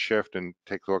significant shift and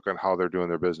take a look at how they're doing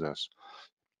their business.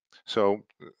 So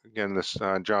again, this,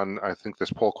 John, I think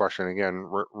this poll question again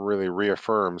really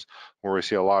reaffirms where we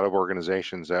see a lot of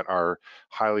organizations that are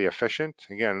highly efficient.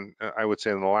 Again, I would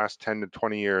say in the last 10 to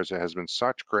 20 years, there has been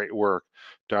such great work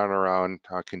done around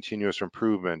continuous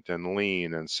improvement and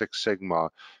lean and Six Sigma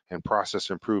and process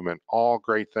improvement, all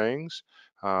great things.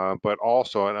 But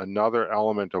also another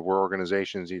element of where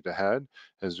organizations need to head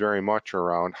is very much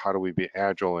around how do we be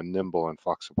agile and nimble and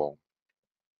flexible.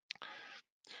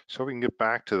 So we can get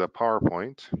back to the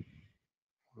PowerPoint.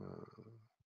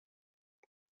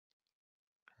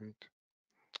 Great.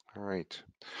 All right.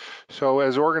 So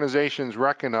as organizations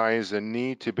recognize the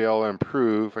need to be able to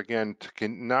improve, again,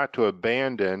 not to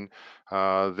abandon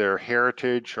their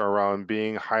heritage around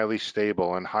being highly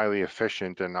stable and highly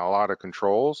efficient and a lot of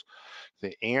controls,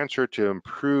 the answer to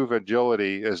improve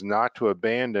agility is not to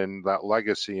abandon that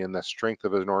legacy and the strength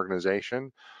of an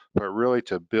organization, but really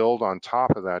to build on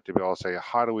top of that to be able to say,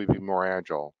 how do we be more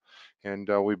agile? And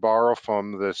we borrow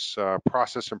from this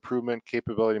process improvement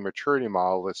capability maturity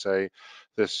model that say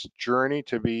this journey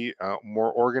to be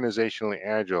more organizationally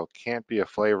agile can't be a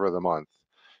flavor of the month.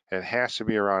 It has to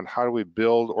be around how do we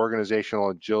build organizational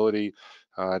agility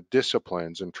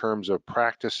disciplines in terms of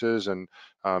practices and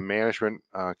management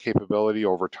capability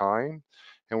over time.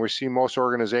 And we see most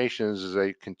organizations as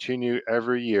they continue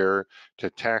every year to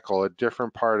tackle a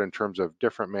different part in terms of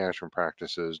different management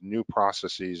practices, new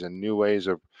processes, and new ways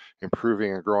of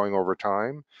improving and growing over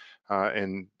time,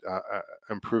 and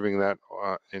improving that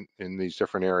in these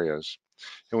different areas.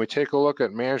 And we take a look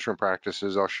at management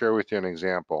practices. I'll share with you an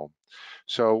example.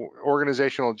 So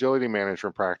organizational agility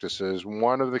management practices,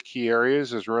 one of the key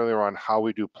areas is really around how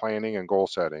we do planning and goal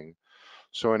setting.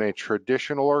 So in a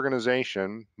traditional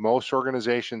organization, most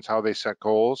organizations, how they set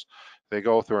goals, they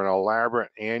go through an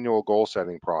elaborate annual goal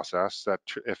setting process that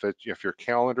if your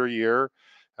calendar year,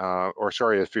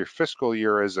 if your fiscal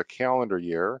year is a calendar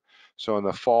year, so in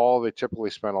the fall, they typically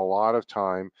spend a lot of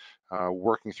time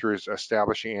working through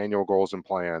establishing annual goals and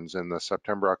plans in the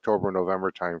September, October, November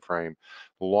timeframe,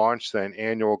 launch then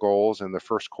annual goals in the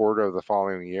first quarter of the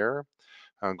following year.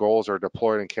 Goals are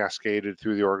deployed and cascaded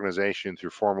through the organization through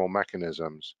formal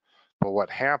mechanisms. But what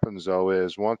happens though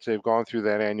is once they've gone through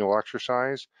that annual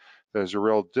exercise, there's a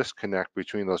real disconnect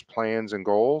between those plans and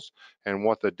goals and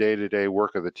what the day-to-day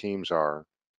work of the teams are.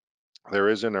 There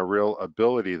isn't a real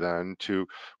ability then to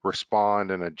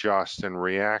respond and adjust and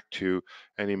react to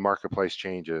any marketplace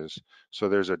changes. So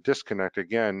there's a disconnect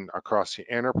again across the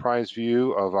enterprise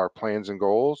view of our plans and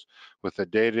goals with the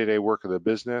day-to-day work of the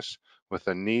business, with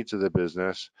the needs of the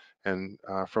business. And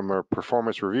from a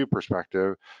performance review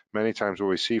perspective, many times what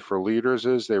we see for leaders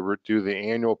is they do the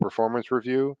annual performance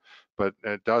review, but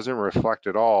it doesn't reflect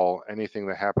at all anything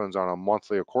that happens on a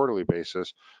monthly or quarterly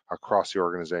basis across the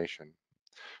organization.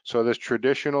 So this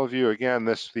traditional view, again,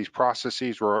 these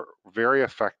processes were very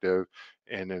effective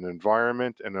in an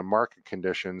environment and in market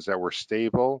conditions that were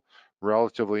stable,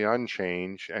 relatively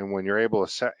unchanged. And when you're able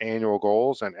to set annual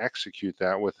goals and execute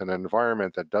that with an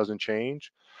environment that doesn't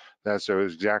change, that's the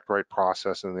exact right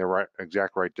process and the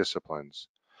exact right disciplines.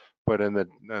 But in the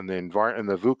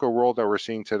VUCA world that we're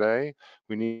seeing today,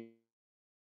 we need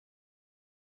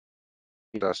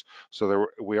us so that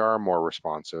we are more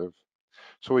responsive.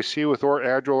 So we see with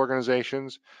agile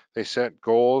organizations, they set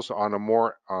goals on a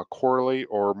more quarterly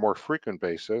or more frequent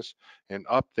basis and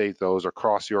update those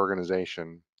across the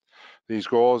organization. These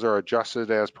goals are adjusted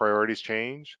as priorities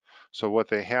change. So what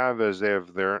they have is they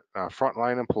have their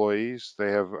frontline employees,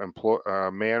 they have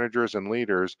managers and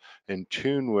leaders in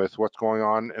tune with what's going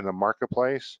on in the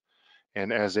marketplace.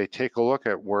 And as they take a look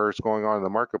at where it's going on in the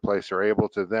marketplace, they're able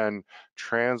to then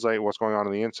translate what's going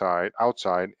on the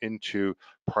outside into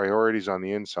priorities on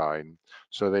the inside.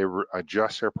 So they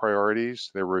adjust their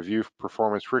priorities, they review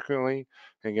performance frequently.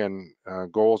 Again,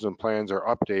 goals and plans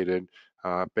are updated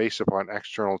based upon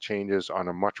external changes on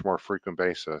a much more frequent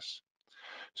basis.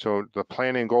 So the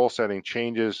planning goal setting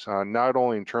changes not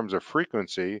only in terms of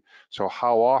frequency, so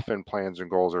how often plans and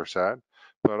goals are set,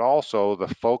 but also the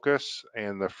focus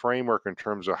and the framework in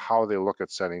terms of how they look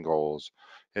at setting goals.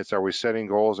 Are we setting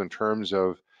goals in terms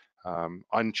of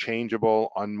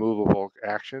unchangeable, unmovable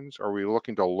actions? Are we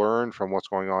looking to learn from what's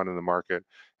going on in the market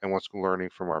and what's learning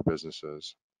from our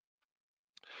businesses?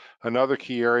 Another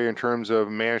key area in terms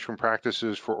of management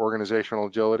practices for organizational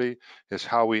agility is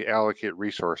how we allocate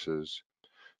resources.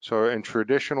 So in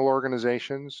traditional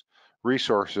organizations,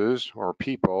 resources or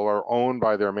people are owned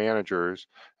by their managers,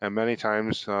 and many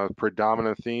times the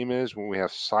predominant theme is when we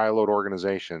have siloed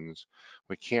organizations.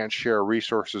 We can't share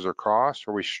resources across,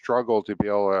 or we struggle to be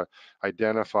able to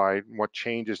identify what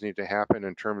changes need to happen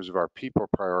in terms of our people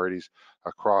priorities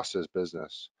across this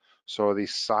business. So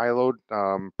these siloed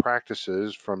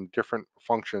practices from different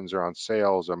functions around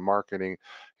sales and marketing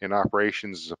and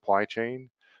operations and supply chain.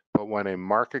 But when a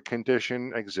market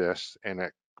condition exists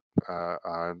and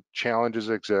challenges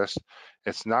exist,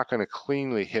 it's not going to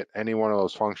cleanly hit any one of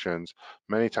those functions.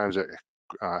 Many times it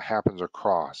happens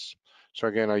across. So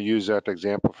again, I use that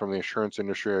example from the insurance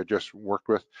industry I just worked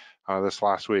with this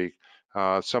last week.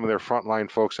 Some of their frontline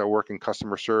folks that work in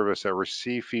customer service that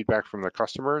receive feedback from their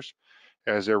customers,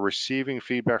 as they're receiving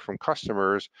feedback from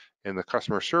customers in the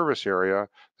customer service area,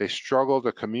 they struggle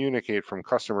to communicate from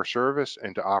customer service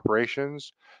into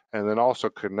operations and then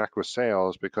also connect with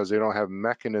sales because they don't have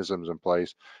mechanisms in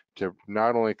place to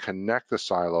not only connect the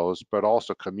silos, but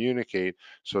also communicate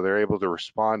so they're able to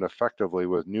respond effectively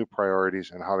with new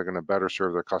priorities and how they're going to better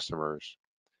serve their customers.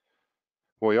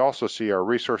 We also see our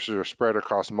resources are spread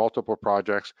across multiple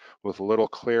projects with little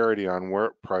clarity on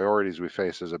what priorities we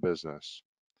face as a business.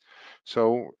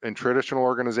 So in traditional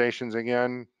organizations,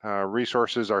 again,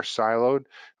 resources are siloed and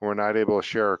we're not able to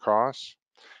share across.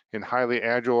 In highly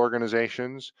agile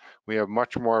organizations, we have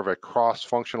much more of a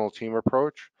cross-functional team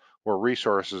approach where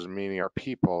resources, meaning our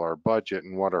people, our budget,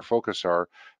 and what our focus are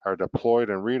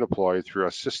deployed and redeployed through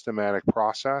a systematic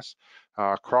process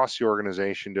across the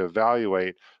organization to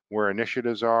evaluate where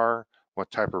initiatives are, what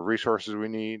type of resources we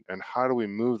need, and how do we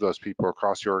move those people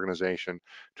across the organization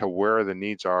to where the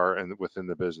needs are and within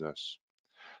the business.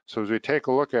 So as we take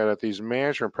a look at it, these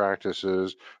management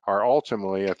practices are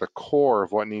ultimately at the core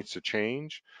of what needs to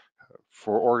change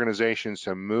for organizations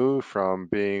to move from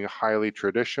being highly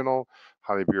traditional,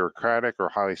 highly bureaucratic, or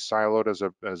highly siloed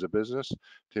as a business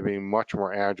to being much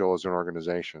more agile as an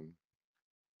organization.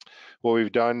 What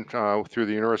we've done through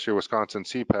the University of Wisconsin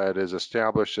CPED is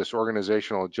establish this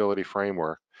organizational agility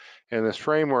framework. And this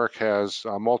framework has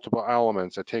multiple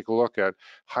elements that take a look at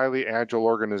highly agile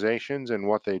organizations and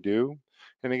what they do.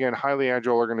 And again, highly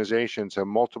agile organizations have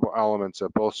multiple elements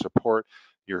that both support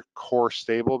your core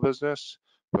stable business,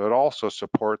 but also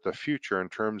support the future in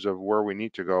terms of where we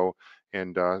need to go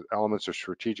and elements of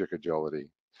strategic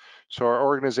agility. So our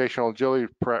organizational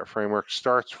agility framework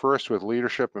starts first with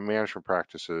leadership and management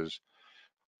practices,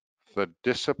 the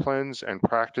disciplines and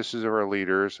practices of our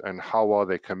leaders and how well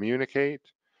they communicate,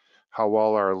 how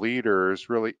well our leaders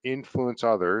really influence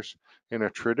others. In a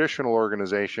traditional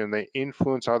organization, they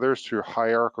influence others through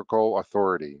hierarchical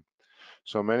authority.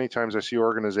 So many times I see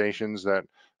organizations that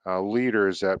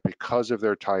leaders that because of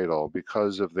their title,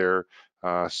 because of their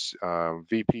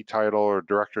VP title or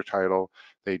director title,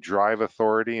 they drive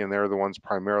authority and they're the ones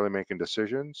primarily making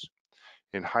decisions.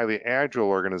 In highly agile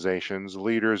organizations,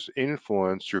 leaders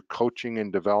influence through coaching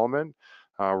and development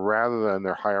rather than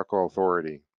their hierarchical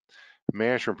authority.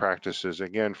 Management practices,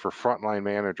 again, for frontline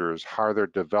managers, how they're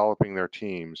developing their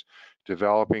teams,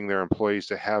 developing their employees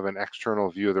to have an external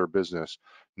view of their business,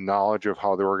 knowledge of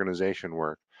how the organization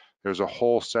works. There's a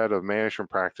whole set of management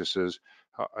practices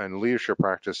and leadership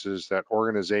practices that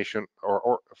organizations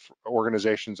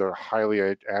that are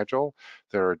highly agile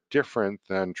that are different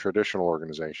than traditional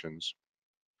organizations.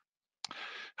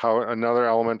 How another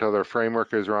element of their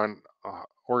framework is around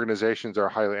organizations that are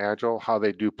highly agile, how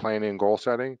they do planning and goal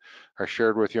setting. I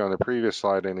shared with you on the previous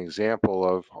slide an example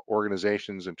of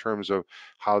organizations in terms of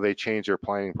how they change their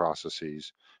planning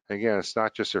processes. Again, it's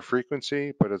not just their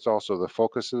frequency, but it's also the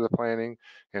focus of the planning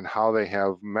and how they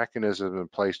have mechanisms in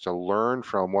place to learn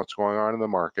from what's going on in the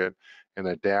market and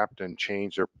adapt and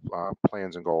change their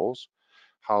plans and goals.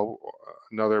 How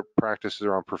another practice is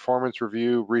around performance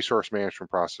review, resource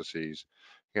management processes,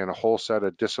 and a whole set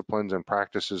of disciplines and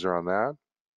practices around that.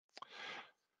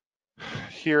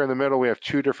 Here in the middle, we have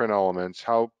two different elements,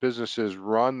 how businesses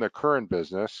run the current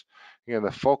business. Again,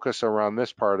 the focus around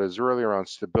this part is really around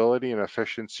stability and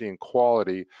efficiency and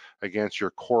quality against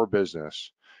your core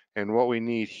business. And what we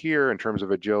need here in terms of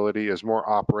agility is more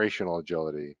operational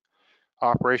agility.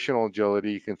 Operational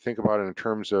agility, you can think about it in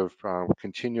terms of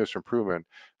continuous improvement.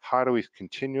 How do we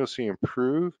continuously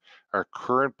improve our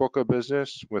current book of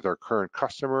business with our current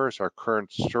customers, our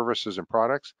current services and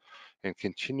products, and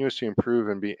continuously improve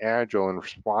and be agile and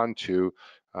respond to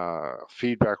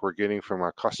feedback we're getting from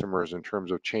our customers in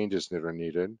terms of changes that are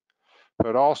needed,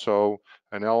 but also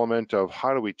an element of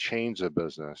how do we change the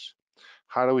business?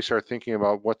 How do we start thinking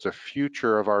about what's the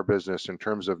future of our business in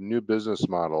terms of new business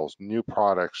models, new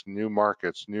products, new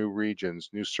markets, new regions,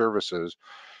 new services?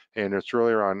 And it's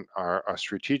really around our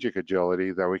strategic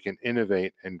agility that we can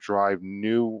innovate and drive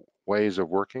new ways of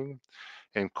working.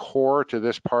 And core to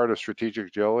this part of strategic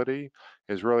agility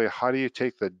is really how do you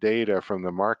take the data from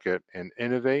the market and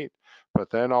innovate, but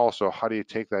then also how do you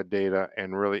take that data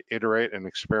and really iterate and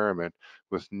experiment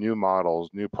with new models,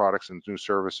 new products, and new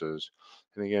services.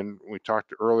 And again, we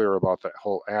talked earlier about that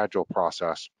whole agile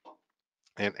process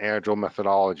and agile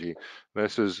methodology.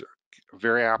 This is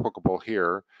very applicable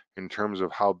here in terms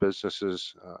of how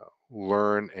businesses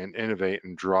learn and innovate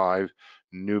and drive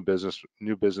new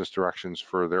business directions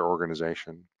for their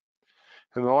organization.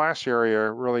 And the last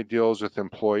area really deals with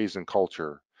employees and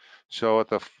culture. So at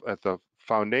the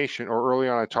foundation, or early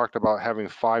on, I talked about having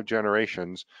 5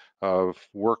 generations of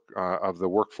the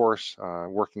workforce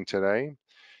working today.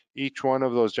 Each one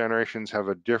of those generations have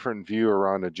a different view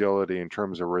around agility in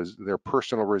terms of their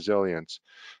personal resilience,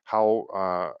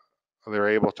 how they're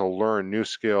able to learn new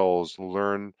skills,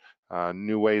 learn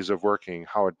new ways of working,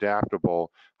 how adaptable,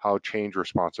 how change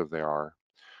responsive they are.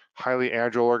 Highly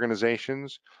agile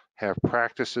organizations have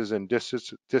practices and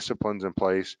disciplines in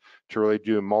place to really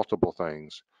do multiple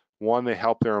things. One, they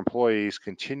help their employees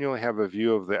continually have a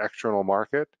view of the external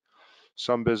market.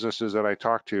 Some businesses that I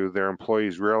talk to, their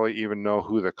employees rarely even know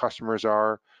who the customers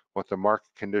are, what the market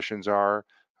conditions are,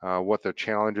 what their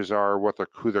challenges are,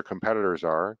 who their competitors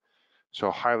are.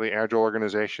 So highly agile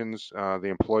organizations, the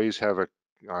employees have a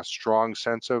strong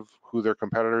sense of who their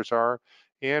competitors are,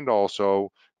 and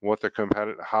also what the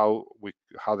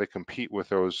how they compete with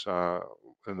those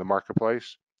in the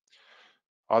marketplace.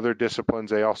 Other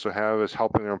disciplines they also have is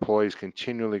helping their employees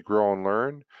continually grow and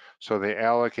learn. So they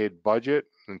allocate budget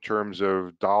in terms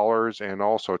of dollars and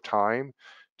also time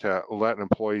to let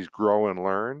employees grow and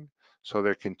learn. So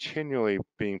they're continually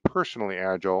being personally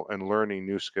agile and learning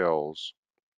new skills.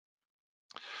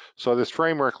 So this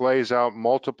framework lays out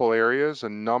multiple areas, a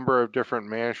number of different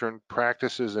management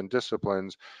practices and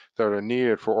disciplines that are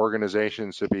needed for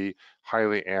organizations to be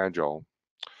highly agile.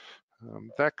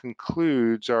 That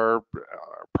concludes our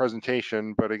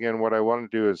presentation, but again, what I want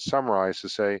to do is summarize to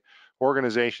say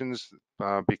organizations,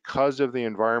 because of the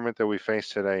environment that we face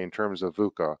today in terms of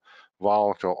VUCA,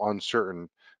 volatile, uncertain,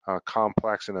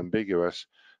 complex, and ambiguous,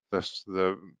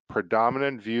 the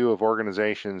predominant view of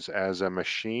organizations as a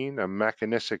machine, a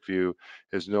mechanistic view,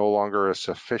 is no longer a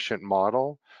sufficient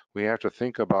model. We have to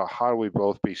think about how do we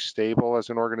both be stable as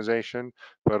an organization,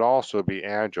 but also be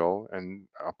agile and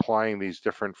applying these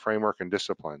different framework and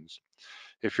disciplines.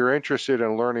 If you're interested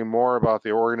in learning more about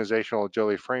the organizational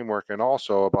agility framework and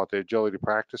also about the agility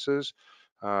practices,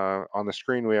 on the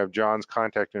screen we have John's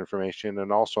contact information,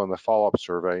 and also on the follow-up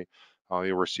survey,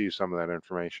 you'll receive some of that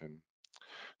information.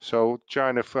 So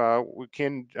John, if we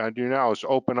can do now is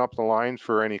open up the lines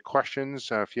for any questions.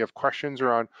 If you have questions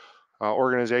around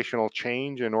organizational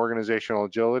change and organizational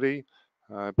agility,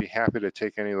 I'd be happy to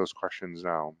take any of those questions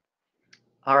now.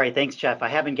 All right, thanks, Jeff. I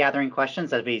have been gathering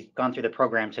questions as we've gone through the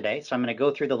program today, so I'm going to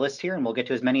go through the list here and we'll get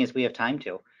to as many as we have time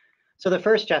to. So the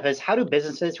first, Jeff, is how do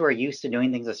businesses who are used to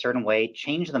doing things a certain way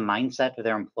change the mindset of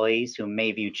their employees who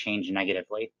may view change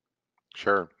negatively?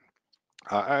 Sure.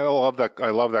 I love that.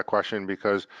 I love that question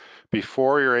because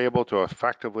before you're able to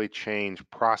effectively change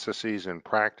processes and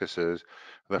practices,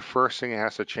 the first thing that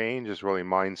has to change is really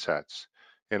mindsets.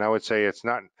 And I would say it's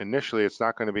not initially, it's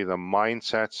not going to be the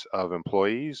mindsets of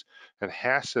employees. It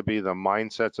has to be the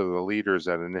mindsets of the leaders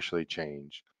that initially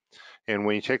change. And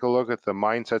when you take a look at the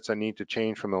mindsets that need to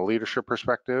change from the leadership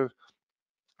perspective,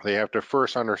 they have to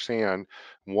first understand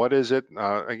what is it.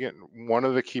 Again, one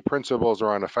of the key principles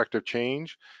around effective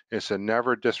change is to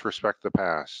never disrespect the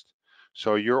past.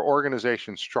 So your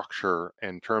organization structure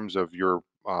in terms of your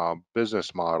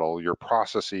business model, your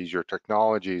processes, your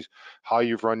technologies, how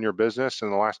you've run your business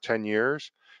in the last 10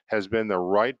 years has been the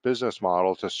right business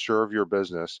model to serve your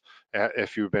business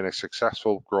if you've been a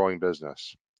successful growing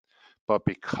business. But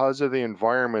because of the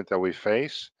environment that we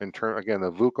face, again,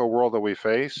 the VUCA world that we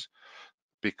face,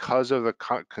 because of the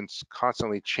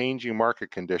constantly changing market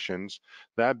conditions,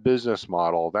 that business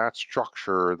model, that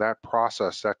structure, that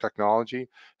process, that technology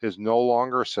is no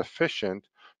longer sufficient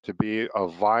to be a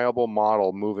viable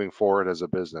model moving forward as a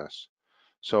business.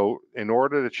 So in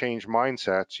order to change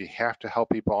mindsets, you have to help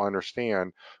people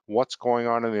understand what's going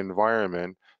on in the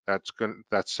environment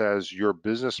that says your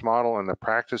business model and the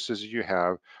practices you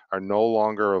have are no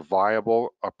longer a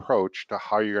viable approach to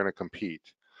how you're going to compete.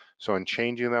 So in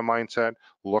changing that mindset,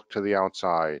 look to the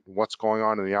outside. What's going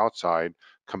on in the outside?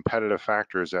 Competitive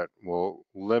factors that will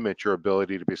limit your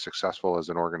ability to be successful as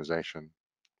an organization.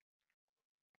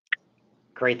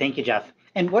 Great, thank you, Jeff.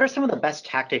 And what are some of the best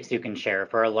tactics you can share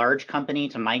for a large company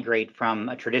to migrate from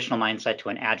a traditional mindset to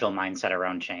an agile mindset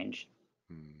around change?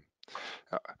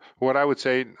 Uh, What I would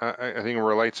say, I think it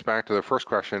relates back to the first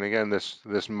question. Again,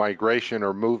 this migration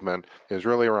or movement is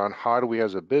really around how do we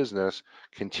as a business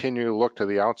continue to look to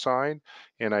the outside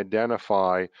and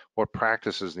identify what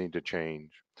practices need to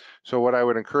change. So what I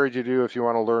would encourage you to do if you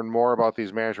want to learn more about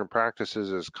these management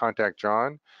practices is contact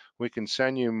John. We can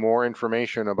send you more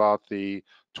information about the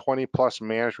 20 plus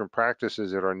management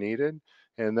practices that are needed.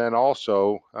 And then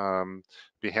also,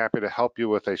 be happy to help you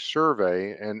with a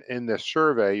survey. And in this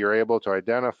survey, you're able to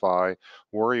identify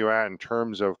where you're at in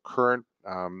terms of current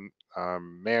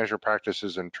management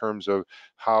practices, in terms of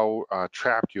how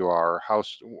trapped you are. How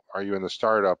are you in the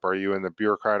startup? Are you in the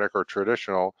bureaucratic or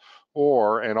traditional?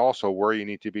 And also where you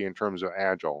need to be in terms of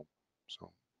agile. So.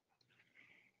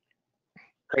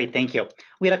 Great, thank you.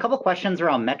 We had a couple questions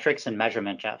around metrics and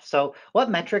measurement, Jeff. So what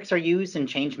metrics are used in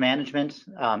change management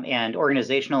and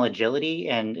organizational agility,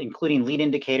 and including lead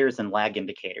indicators and lag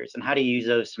indicators? And how do you use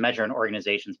those to measure an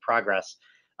organization's progress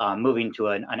moving to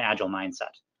an agile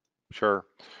mindset? Sure.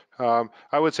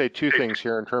 I would say two things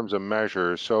here in terms of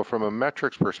measures. So from a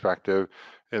metrics perspective,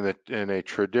 in a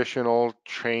traditional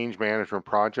change management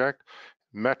project,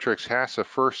 metrics has to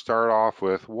first start off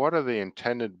with what are the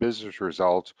intended business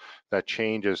results that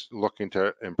change is looking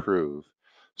to improve.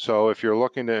 So if you're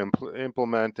looking to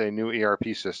implement a new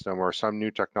ERP system or some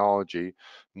new technology,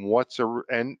 what's the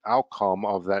end outcome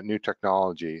of that new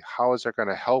technology? How is it going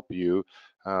to help you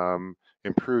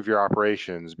improve your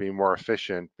operations, be more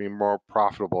efficient, be more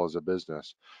profitable as a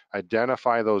business?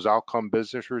 Identify those outcome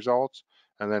business results,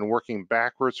 and then working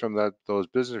backwards from those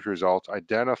business results,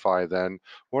 identify then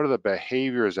what are the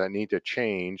behaviors that need to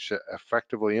change to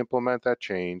effectively implement that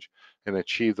change and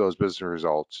achieve those business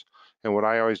results. And what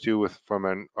I always do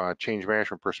from a change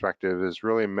management perspective is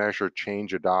really measure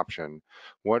change adoption.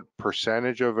 What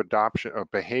percentage of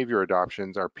behavior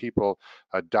adoptions are people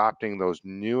adopting those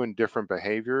new and different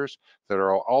behaviors that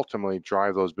will ultimately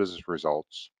drive those business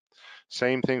results?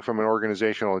 Same thing from an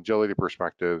organizational agility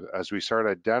perspective. As we start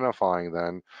identifying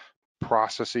then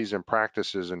processes and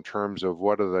practices in terms of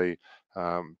what are the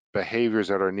behaviors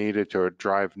that are needed to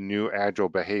drive new agile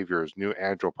behaviors, new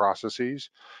agile processes,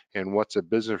 and what's a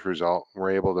business result,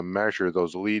 we're able to measure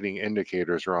those leading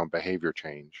indicators around behavior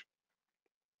change.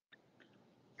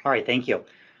 All right, thank you.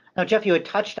 Now, Jeff, you had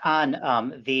touched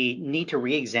on the need to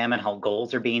re-examine how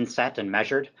goals are being set and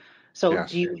measured. So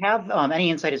Yes. do you have any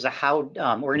insight as to how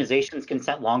organizations can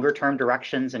set longer term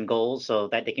directions and goals so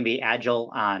that they can be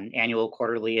agile on annual,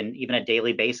 quarterly, and even a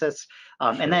daily basis?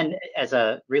 Sure. And then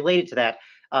related to that,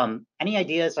 any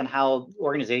ideas on how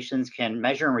organizations can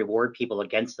measure and reward people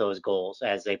against those goals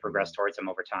as they progress towards them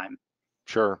over time?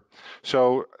 Sure.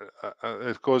 So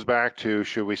it goes back to,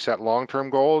 should we set long-term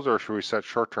goals or should we set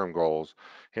short-term goals?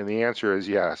 And the answer is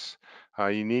yes.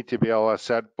 You need to be able to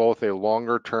set both a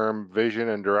longer-term vision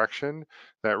and direction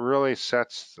that really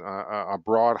sets a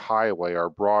broad highway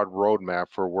or broad roadmap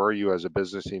for where you as a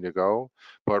business need to go,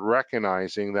 but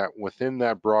recognizing that within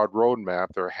that broad roadmap,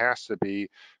 there has to be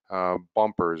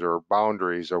bumpers or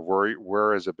boundaries of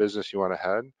where as a business you want to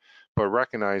head, but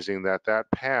recognizing that that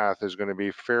path is going to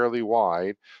be fairly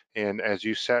wide. And as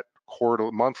you set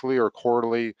monthly or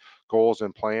quarterly goals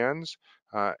and plans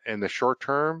in the short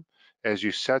term, as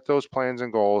you set those plans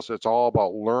and goals, it's all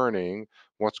about learning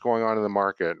what's going on in the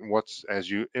market. As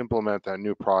you implement that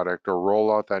new product or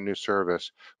roll out that new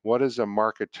service, what is the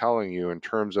market telling you in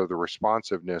terms of the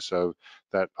responsiveness of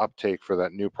that uptake for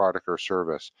that new product or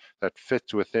service that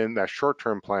fits within that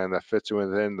short-term plan, that fits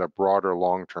within the broader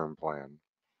long-term plan?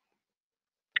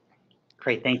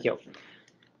 Great, thank you.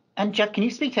 And Jeff, can you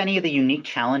speak to any of the unique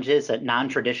challenges that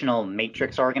non-traditional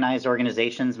matrix organized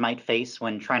organizations might face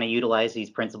when trying to utilize these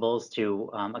principles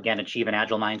to, again, achieve an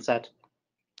agile mindset?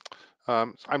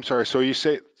 I'm sorry, so you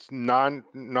say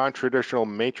non-traditional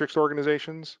matrix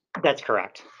organizations? That's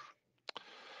correct.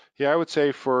 Yeah, I would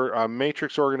say for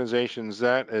matrix organizations,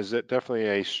 that is definitely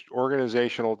a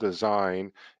organizational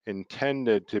design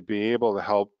intended to be able to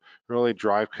help really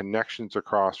drive connections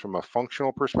across from a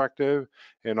functional perspective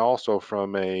and also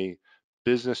from a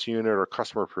business unit or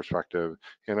customer perspective.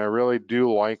 And I really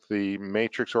do like the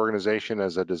matrix organization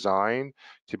as a design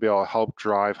to be able to help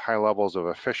drive high levels of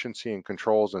efficiency and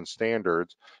controls and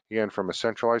standards, again, from a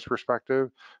centralized perspective,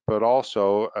 but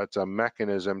also it's a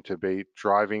mechanism to be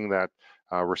driving that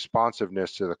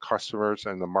responsiveness to the customers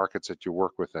and the markets that you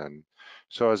work within.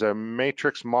 So as a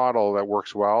matrix model that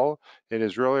works well, it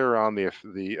is really around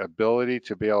the ability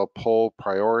to be able to pull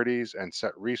priorities and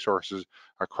set resources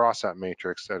across that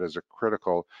matrix that is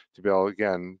critical to be able,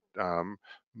 again,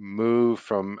 move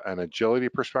from an agility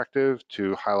perspective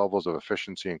to high levels of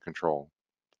efficiency and control.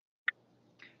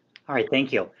 All right,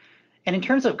 thank you. And in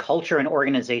terms of culture and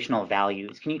organizational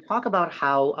values, can you talk about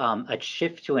how a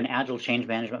shift to an agile change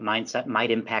management mindset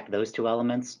might impact those two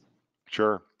elements?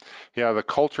 Sure. Yeah, the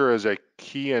culture is a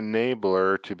key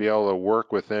enabler to be able to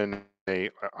work within a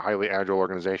highly agile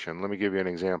organization. Let me give you an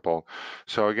example.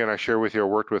 So again, I share with you, I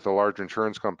worked with a large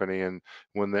insurance company, and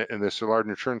in this large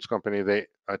insurance company, they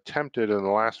attempted in the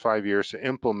last 5 years to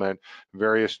implement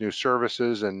various new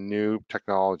services and new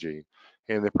technology.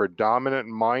 And the predominant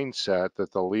mindset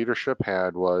that the leadership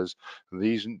had was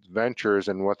these ventures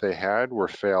and what they had were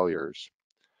failures.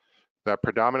 That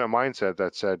predominant mindset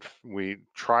that said, we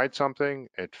tried something,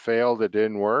 it failed, it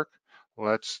didn't work,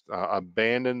 let's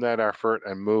abandon that effort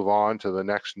and move on to the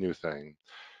next new thing.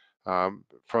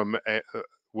 From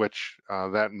which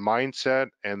that mindset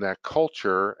and that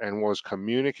culture and was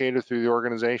communicated through the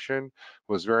organization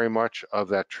was very much of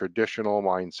that traditional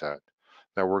mindset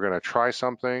that we're going to try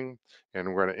something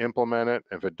and we're going to implement it.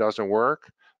 If it doesn't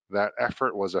work, that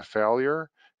effort was a failure,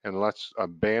 and let's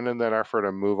abandon that effort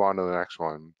and move on to the next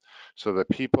one. So the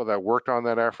people that worked on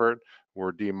that effort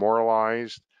were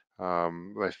demoralized.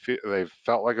 They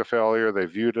felt like a failure. They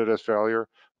viewed it as failure.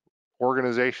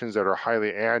 Organizations that are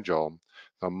highly agile,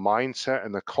 the mindset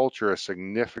and the culture is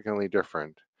significantly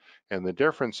different. And the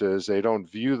difference is they don't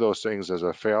view those things as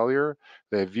a failure.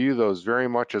 They view those very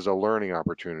much as a learning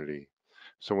opportunity.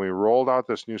 So when we rolled out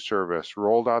this new service,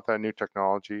 rolled out that new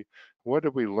technology, what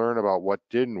did we learn about what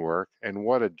didn't work and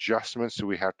what adjustments do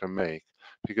we have to make?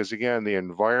 Because again, the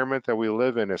environment that we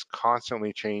live in is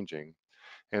constantly changing.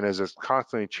 And as it's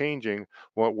constantly changing,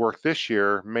 what worked this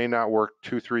year may not work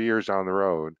 2, 3 years down the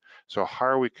road. So how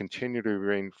are we continue to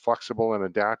remain flexible and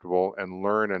adaptable and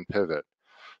learn and pivot?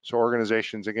 So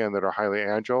organizations, again, that are highly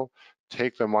agile,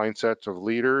 take the mindsets of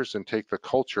leaders and take the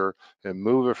culture and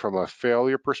move it from a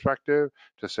failure perspective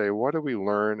to say, what do we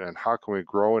learn and how can we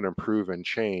grow and improve and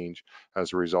change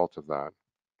as a result of that?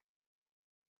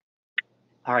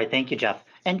 All right, thank you, Jeff.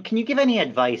 And can you give any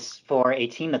advice for a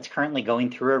team that's currently going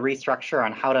through a restructure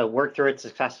on how to work through it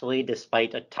successfully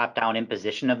despite a top-down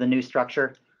imposition of the new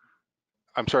structure?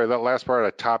 I'm sorry, that last part,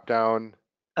 a top-down.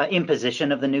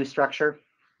 Imposition of the new structure?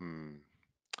 Hmm.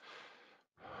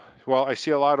 Well, I see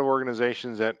a lot of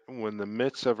organizations that when the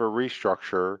midst of a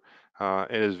restructure,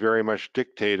 it is very much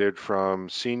dictated from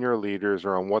senior leaders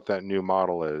around what that new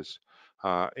model is.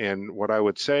 And what I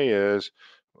would say is,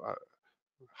 uh,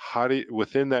 how do you,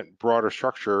 within that broader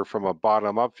structure from a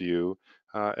bottom-up view,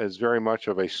 is very much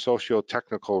of a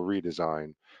socio-technical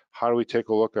redesign. How do we take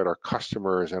a look at our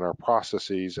customers and our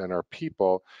processes and our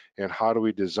people, and how do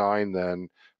we design then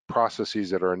processes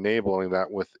that are enabling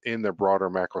that within the broader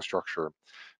macro structure?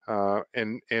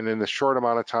 And in the short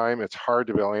amount of time, it's hard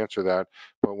to be able to answer that.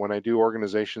 But when I do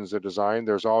organizations that design,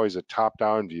 there's always a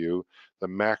top-down view, the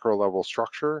macro level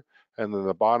structure, and then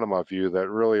the bottom-up view that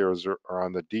really are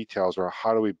on the details or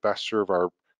how do we best serve our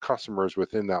customers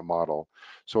within that model.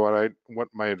 So what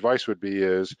my advice would be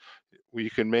is you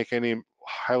can make any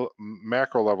high,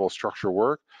 macro level structure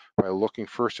work by looking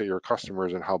first at your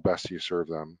customers and how best you serve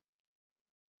them.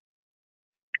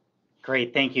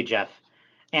 Great, thank you, Jeff.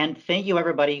 And thank you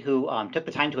everybody who took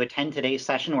the time to attend today's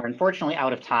session. We're unfortunately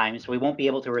out of time, so we won't be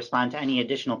able to respond to any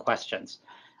additional questions.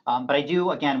 But I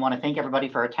do, again, want to thank everybody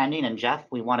for attending. And Jeff,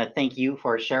 we want to thank you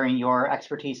for sharing your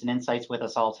expertise and insights with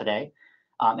us all today.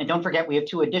 And don't forget, we have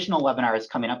 2 additional webinars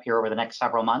coming up here over the next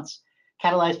several months.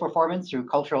 Catalyze Performance Through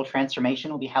Cultural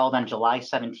Transformation will be held on July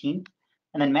 17th.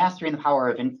 And then Mastering the Power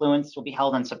of Influence will be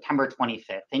held on September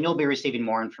 25th. And you'll be receiving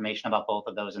more information about both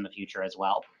of those in the future as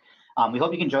well. We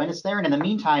hope you can join us there. And in the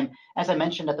meantime, as I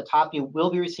mentioned at the top, you will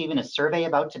be receiving a survey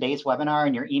about today's webinar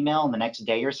in your email in the next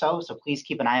day or so. So please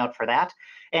keep an eye out for that.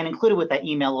 And included with that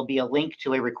email will be a link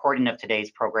to a recording of today's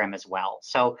program as well.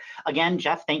 So again,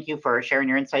 Jeff, thank you for sharing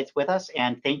your insights with us.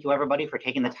 And thank you everybody for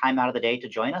taking the time out of the day to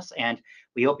join us. And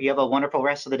we hope you have a wonderful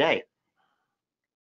rest of the day.